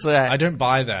 that's right. I don't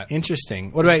buy that.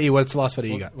 Interesting. What about you? What's the last photo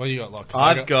you got? What do you got, Locke?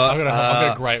 I've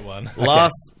got a great one.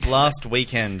 Last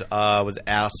weekend, I was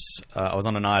out. I was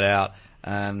on a night out,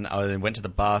 and I went to the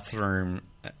bathroom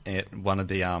at one of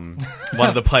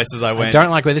the places I went. I don't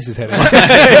like where this is heading.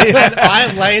 And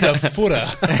I laid a footer.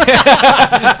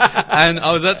 And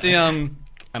I was at the and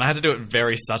I had to do it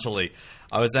very subtly.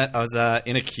 I was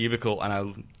in a cubicle, and I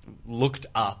looked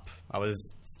up. I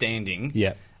was standing,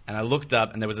 Yeah. and I looked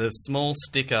up, and there was a small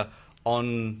sticker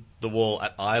on the wall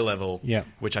at eye level, Yeah.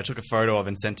 which I took a photo of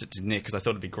and sent it to Nick because I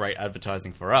thought it'd be great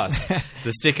advertising for us.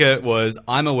 The sticker was,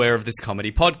 "I'm aware of this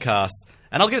comedy podcast,"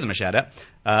 and I'll give them a shout out.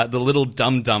 The Little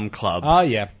Dum Dum Club. Oh,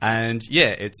 yeah. And yeah,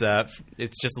 it's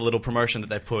just a little promotion that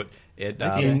they put in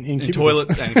cubicles.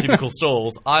 toilets and cubicle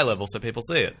stalls, eye level, so people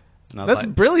see it. And I was That's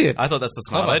brilliant. I thought that's a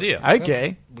smart Clever. idea.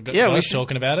 Okay. We got Yeah, we guys should.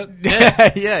 talking about it.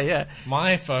 Yeah.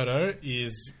 My photo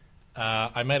is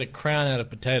I made a crown out of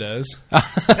potatoes.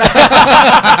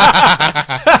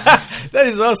 That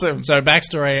is awesome. So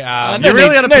backstory. You're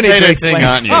really on a no need to potato explain. thing,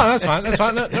 aren't you? Oh, that's fine. That's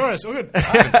fine. No worries. All good.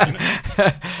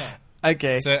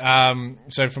 Okay.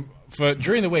 So for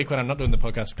during the week when I'm not doing the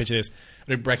podcast for Picture This,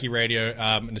 I do Brekkie Radio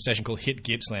in a station called Hit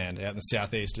Gippsland out in the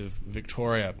southeast of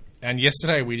Victoria. And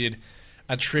yesterday we did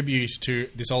a tribute to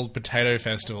this old potato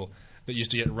festival that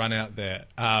used to get run out there.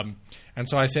 And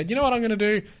so I said, you know what I'm going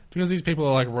to do? Because these people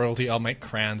are like royalty, I'll make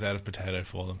crowns out of potato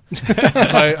for them.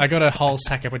 So I got a whole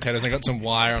sack of potatoes, I got some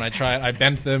wire, and I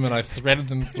bent them and I threaded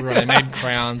them through and I made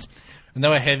crowns. And they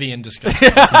were heavy and disgusting.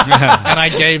 And I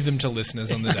gave them to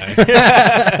listeners on the day.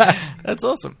 That's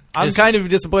awesome. I'm Yes. kind of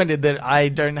disappointed that I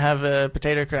don't have a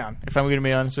potato crown, if I'm going to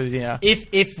be honest with you now.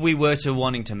 If we were to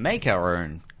wanting to make our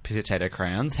own potato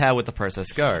crowns, how would the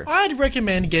process go? I'd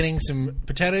recommend getting some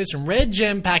potatoes from Red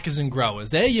Gem Packers and Growers.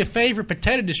 They're your favourite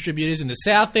potato distributors in the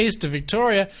southeast of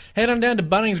Victoria. Head on down to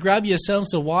Bunnings, grab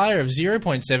yourselves a wire of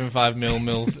 0.75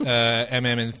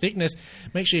 mm in thickness.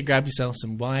 Make sure you grab yourself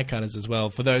some wire cutters as well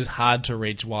for those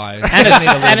hard-to-reach wires. and, They need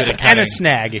a little bit of and a cutting.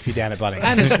 snag if you're down at Bunnings.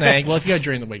 And a snag. Well, if you go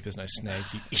during the week, there's no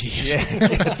snags, you idiot.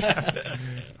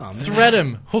 Thread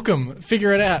them, hook them,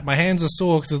 figure it out. My hands are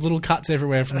sore because there's little cuts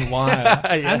everywhere from the wire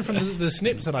and from the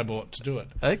snips that I bought to do it.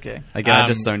 Okay. Again, I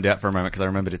just zoned out for a moment because I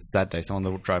remembered it's Saturday, so on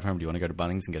the drive home, do you want to go to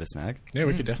Bunnings and get a snag? Yeah,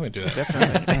 we could definitely do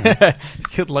that.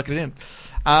 Could lock it in.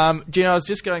 Do you know, I was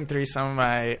just going through some of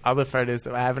my other photos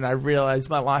that I have, and I realized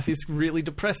my life is really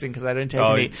depressing because I don't take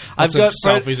any. Lots of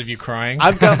selfies of you crying.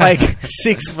 I've got like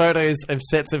 6 photos of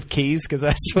sets of keys because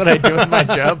that's what I do in my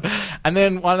job. And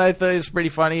then one I thought is pretty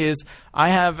funny is I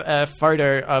have a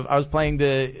photo of I was playing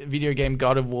the video game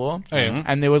God of War,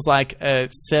 and there was like a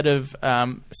set of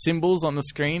symbols on the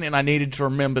screen, and I needed to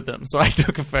remember them, so I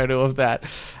took a photo of that.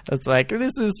 It's like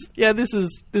this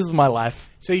is my life.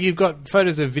 So you've got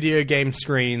photos of video game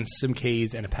screens, some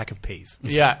keys, and a pack of peas.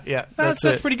 Yeah, That's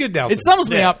it. pretty good, Nelson. It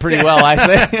sums me up pretty well, I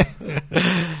say.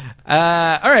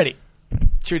 Alrighty.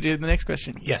 Should we do the next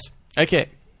question? Yes. Okay.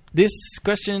 This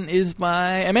question is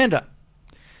by Amanda.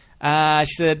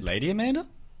 She said, Lady Amanda?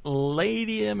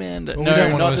 Lady Amanda. Well, we No,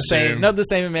 don't want not to the same. assume. Not the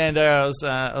same Amanda I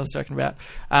was talking about.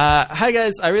 Hi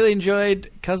guys, I really enjoyed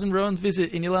Cousin Rowan's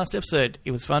visit in your last episode.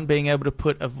 It was fun being able to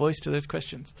put a voice to those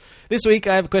questions. This week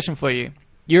I have a question for you.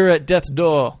 You're at death's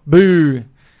door. Boo.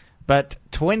 But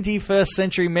 21st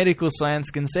century medical science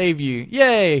can save you.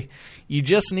 Yay! You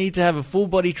just need to have a full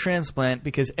body transplant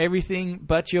because everything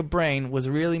but your brain was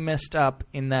really messed up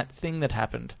in that thing that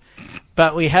happened.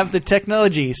 But we have the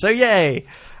technology, so yay!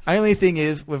 Only thing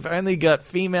is, we've only got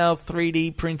female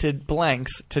 3D printed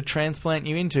blanks to transplant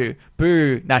you into.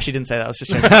 Boo. Nah, she didn't say that. I was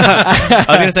just joking. I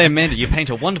was going to say, Amanda, you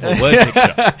paint a wonderful word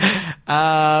picture.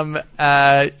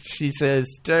 She says,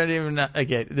 don't even know.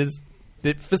 Okay,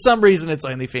 for some reason it's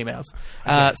only females.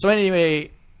 So anyway,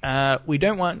 we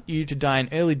don't want you to die an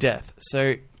early death.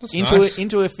 So That's into nice.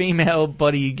 into a female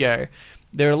body you go.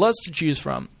 There are lots to choose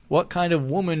from. What kind of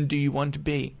woman do you want to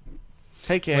be?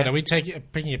 Take care. Wait, are we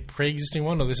picking a pre-existing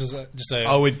one, or this is just a?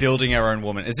 Are we building our own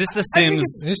woman? Is this The Sims?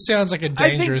 This sounds like a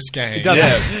dangerous game. It does.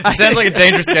 It sounds like a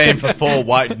dangerous game for 4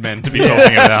 white men to be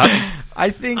talking about. I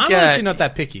think I'm honestly not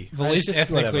that picky. The I least just-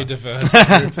 ethnically whatever. diverse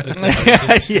group that's ever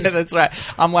existed. yeah, that's right.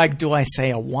 I'm like, do I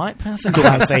say a white person? Do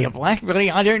I say a black person?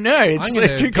 I don't know. It's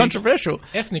gonna too pick controversial.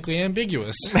 Ethnically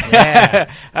ambiguous.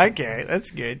 Yeah. Okay, that's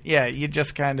good. Yeah, you're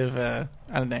just kind of, I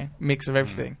don't know, mix of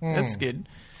everything. That's good.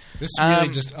 This really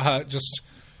just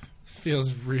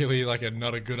feels really like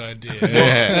not a good idea.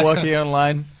 Yeah. Walking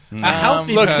online. A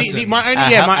healthy Look, person. my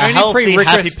only, A my only healthy, happy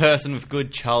prerequisite. person with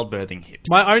good childbirthing hips.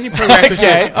 My only prerequisite.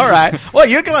 Okay, all right. Well,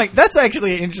 you're going. That's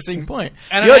actually an interesting point.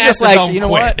 And You're an just like, acetone you know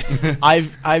quit. what?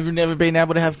 I've never been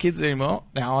able to have kids anymore.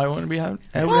 Now I want to be able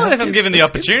to Well, have if I'm kids. given the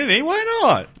That's good. opportunity, why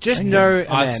not? Just know, It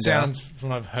Amanda. sounds, from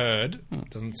what I've heard,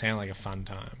 doesn't sound like a fun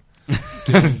time.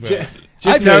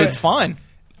 I've heard it's fine.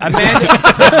 Amanda.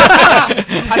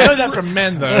 I know that from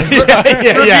men, though. So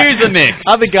Reviews are mixed.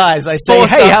 Other guys, I say, 4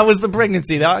 hey, star- how was the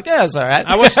pregnancy? They're like, yeah, it's all right.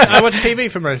 I watch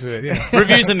TV for most of it. Yeah.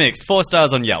 Reviews are mixed. 4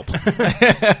 stars on Yelp.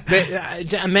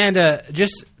 But, Amanda,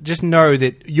 just know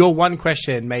that your one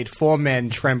question made 4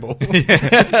 men tremble.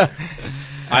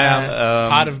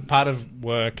 part of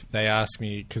work, they ask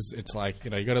me, because it's like,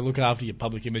 you got to look after your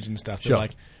public image and stuff. They're Sure.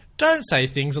 like, don't say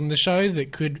things on the show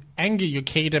that could anger your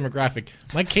key demographic.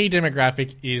 My key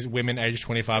demographic is women aged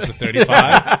 25 to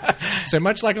 35. So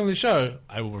much like on the show,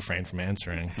 I will refrain from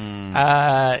answering.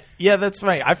 Yeah, that's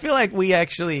right. I feel like we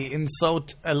actually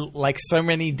insult like so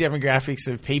many demographics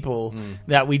of people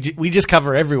that we just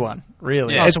cover everyone.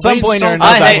 Really, Yeah. at So some we point or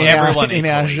insult- another I hate in our- everyone in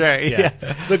our equally. show. Yeah,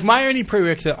 Look, my only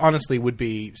prerequisite, honestly, would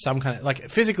be some kind of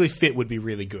physically fit would be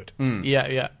really good.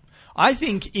 yeah. I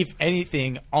think if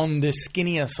anything, on the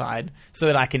skinnier side, so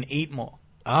that I can eat more.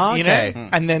 Oh, You okay. know,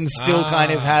 and then still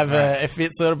kind of have a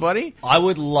fit sort of body. I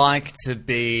would like to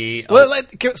be... Well,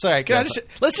 let's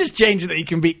just change it that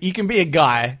you can be a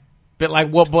guy, but like,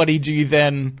 what body do you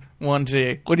then want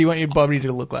to? What do you want your body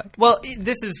to look like? Well,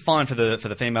 this is fine for the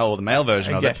female or the male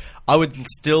version of Okay. it. I would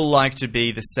still like to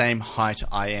be the same height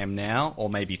I am now, or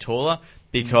maybe taller,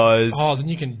 because... Oh, then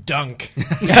you can dunk in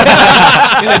the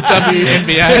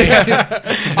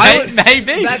WNBA.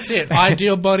 Maybe. That's it.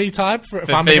 Ideal body type for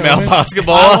For female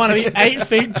basketball. I want to be 8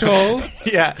 feet tall,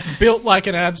 Yeah. built like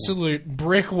an absolute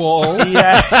brick wall,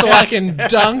 Yeah. so I can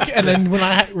dunk, and then when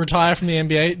I retire from the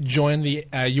NBA, join the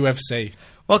UFC.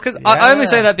 Well, because I only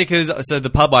say that because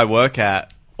the pub I work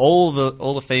at, all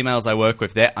the females I work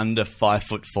with, they're under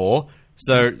 5'4".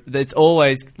 So it's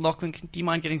always, Lachlan, do you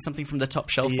mind getting something from the top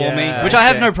shelf for me? Yeah, Which I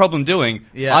have okay. no problem doing.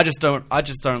 Yeah. I just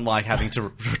don't like having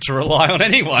to rely on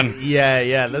anyone.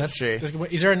 Yeah, that's true.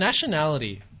 Is there a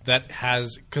nationality that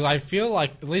has? Because I feel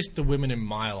like at least the women in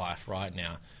my life right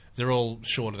now, they're all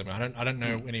shorter than me. I don't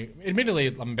know any. Admittedly,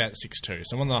 I'm about 6'2",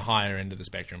 so I'm on the higher end of the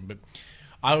spectrum. But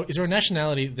is there a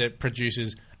nationality that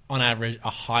produces, on average, a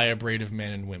higher breed of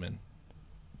men and women?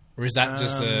 Or is that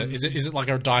just is it like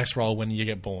a dice roll when you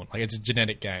get born? Like it's a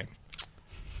genetic game?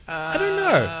 I don't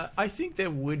know. I think there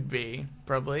would be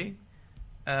probably.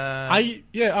 All right,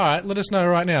 let us know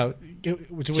right now.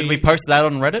 Should we post that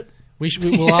on Reddit?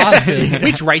 We'll ask her.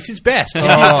 Which race is best? Oh,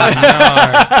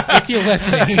 no. If you're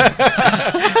listening.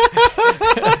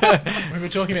 We were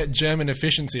talking about German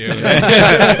efficiency earlier.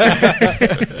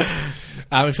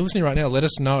 If you're listening right now, let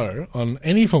us know on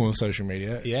any form of social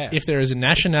media if there is a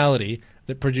nationality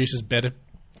that produces better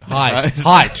height.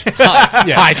 Height.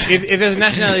 If there's a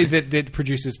nationality that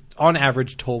produces, on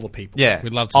average, taller people. Yeah.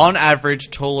 We'd love to. On average,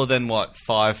 taller than what?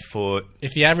 5 foot?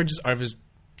 If the average is over,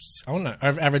 I don't know,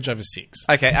 average over 6.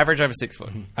 Okay, average over 6 foot.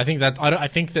 I think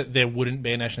that there wouldn't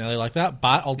be a nationality like that,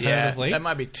 but alternatively, that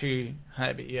might be too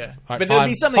heavy. Yeah, Right, but there'll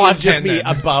be something that would just 5'10" be then.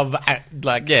 above,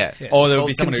 like Yeah. Yes. Or there would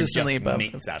be someone who just consistently above.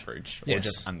 meets average. Or Yes.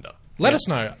 just under. let us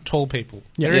know, tall people.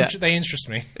 Yeah. They interest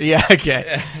me. Yeah,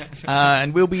 okay,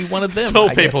 and we'll be one of them. Tall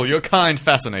I guess. people, you're kind,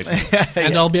 fascinating.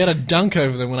 And I'll be able to dunk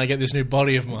over them when I get this new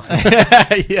body of mine.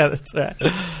 Yeah, that's right.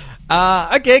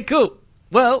 Okay, cool.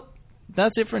 Well,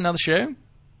 that's it for another show.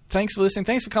 Thanks for listening.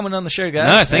 Thanks for coming on the show, guys.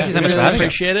 No, thank you so much for Really having us.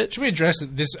 appreciate it. Should we address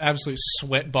that this absolute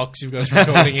sweat box you've got us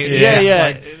recording in? Yeah, Just yeah.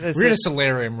 like, That's we're in a it.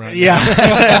 solarium right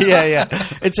now. Yeah, yeah.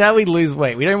 It's how we lose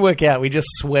weight. We don't work out. We just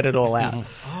sweat it all out.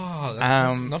 Oh,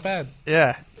 that's not bad.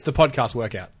 Yeah. It's the podcast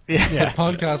workout. Yeah.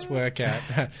 Podcast workout.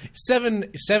 7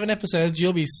 episodes,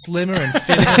 you'll be slimmer and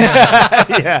fitter.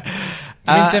 Yeah.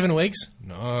 You mean 7 weeks?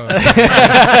 No.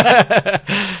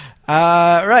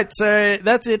 Right, so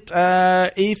that's it.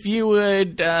 If you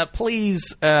would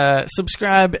please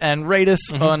subscribe and rate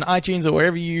us on iTunes or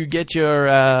wherever you get your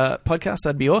podcasts,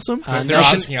 that'd be awesome. They're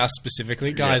asking us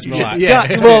specifically, guys. Relax.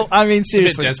 Guys, well, I mean,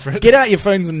 seriously, desperate. get out your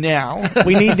phones now.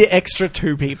 We need the extra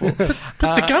 2 people. Put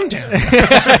the gun down.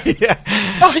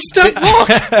 Oh, he stepped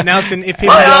wrong. Nelson, if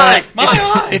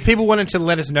people wanted to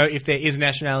let us know if there is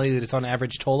nationality that is on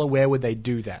average taller, where would they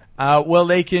do that? Well,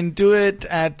 they can do it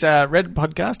at Reddit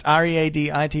Podcast,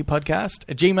 READIT Podcast,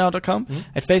 at gmail.com,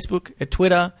 at Facebook, at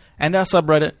Twitter, and our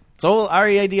subreddit. It's all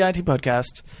READIT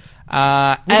Podcast.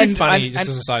 Would be funny, just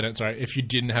as a side note, sorry, if you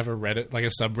didn't have a Reddit, like a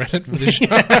subreddit for the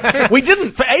show. We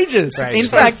didn't for ages. Right. In So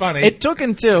fact, funny. it took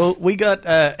until we got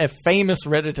a famous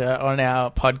Redditor on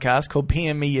our podcast called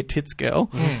PM Me Your Tits Girl.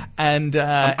 And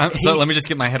so let me just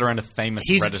get my head around a famous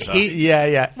Redditor.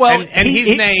 yeah. Well, And his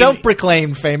he's name-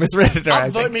 self-proclaimed famous Redditor, I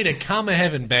Upvote think. me to Karma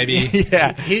Heaven, baby.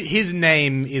 Yeah. His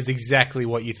name is exactly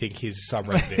what you think his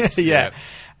subreddit is. Yeah.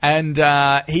 And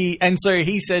so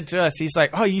he said to us, he's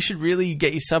like, oh, you should really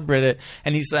get your subreddit.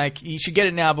 And he's like, you should get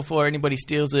it now before anybody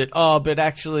steals it. Oh, but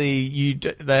actually,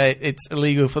 it's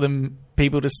illegal for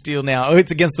people to steal now. Oh,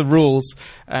 it's against the rules,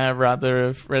 rather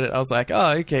of Reddit. I was like,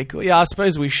 oh, okay, cool. Yeah, I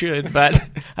suppose we should, but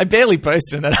I barely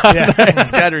post in it.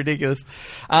 It's kind of ridiculous.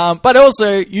 But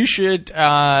also, you should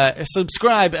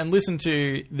subscribe and listen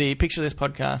to the Picture This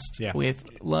podcast with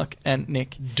Luck and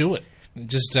Nick. Do it.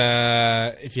 Just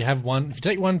if you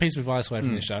take one piece of advice away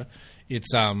from the show,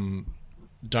 it's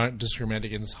don't discriminate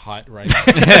against height, race,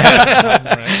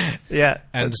 Yeah,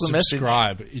 and that's the message.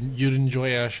 subscribe. You'd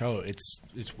enjoy our show.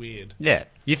 It's weird. Yeah.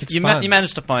 You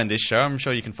managed to find this show. I'm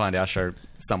sure you can find our show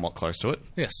somewhat close to it.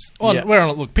 Yes. We're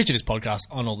on. Look, Picture This podcast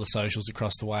on all the socials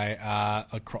across the way,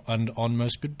 and on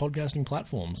most good podcasting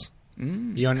platforms.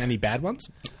 You on any bad ones?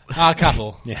 A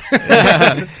couple. Yeah.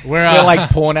 Where Where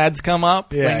like porn ads come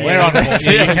up. Yeah, we're on.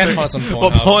 You can find us on Pornhub.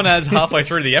 Well, porn ads halfway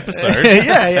through the episode.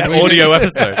 Yeah. An audio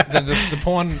episode.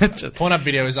 The porn up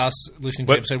video is us listening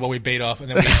to the episode while we beat off, and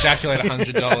then we ejaculate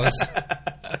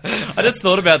 $100. I just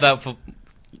thought about that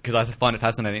because I find it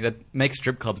fascinating. That makes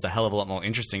strip clubs a hell of a lot more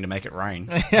interesting to make it rain.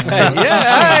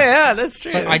 Yeah, that's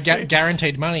true. It's like, I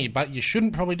guaranteed money, but you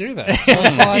shouldn't probably do that. So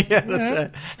it's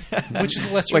like, which is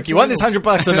less. Like, you want this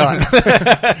 $100 or not?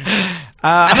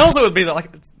 And also, it would be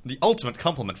the ultimate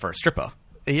compliment for a stripper.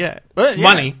 Yeah. Well, yeah.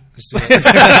 Money.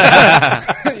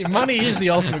 Money is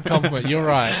the ultimate compliment. You're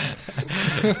right.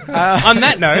 On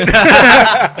that note.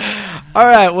 All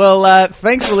right. Well,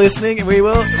 thanks for listening, and we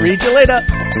will read you later.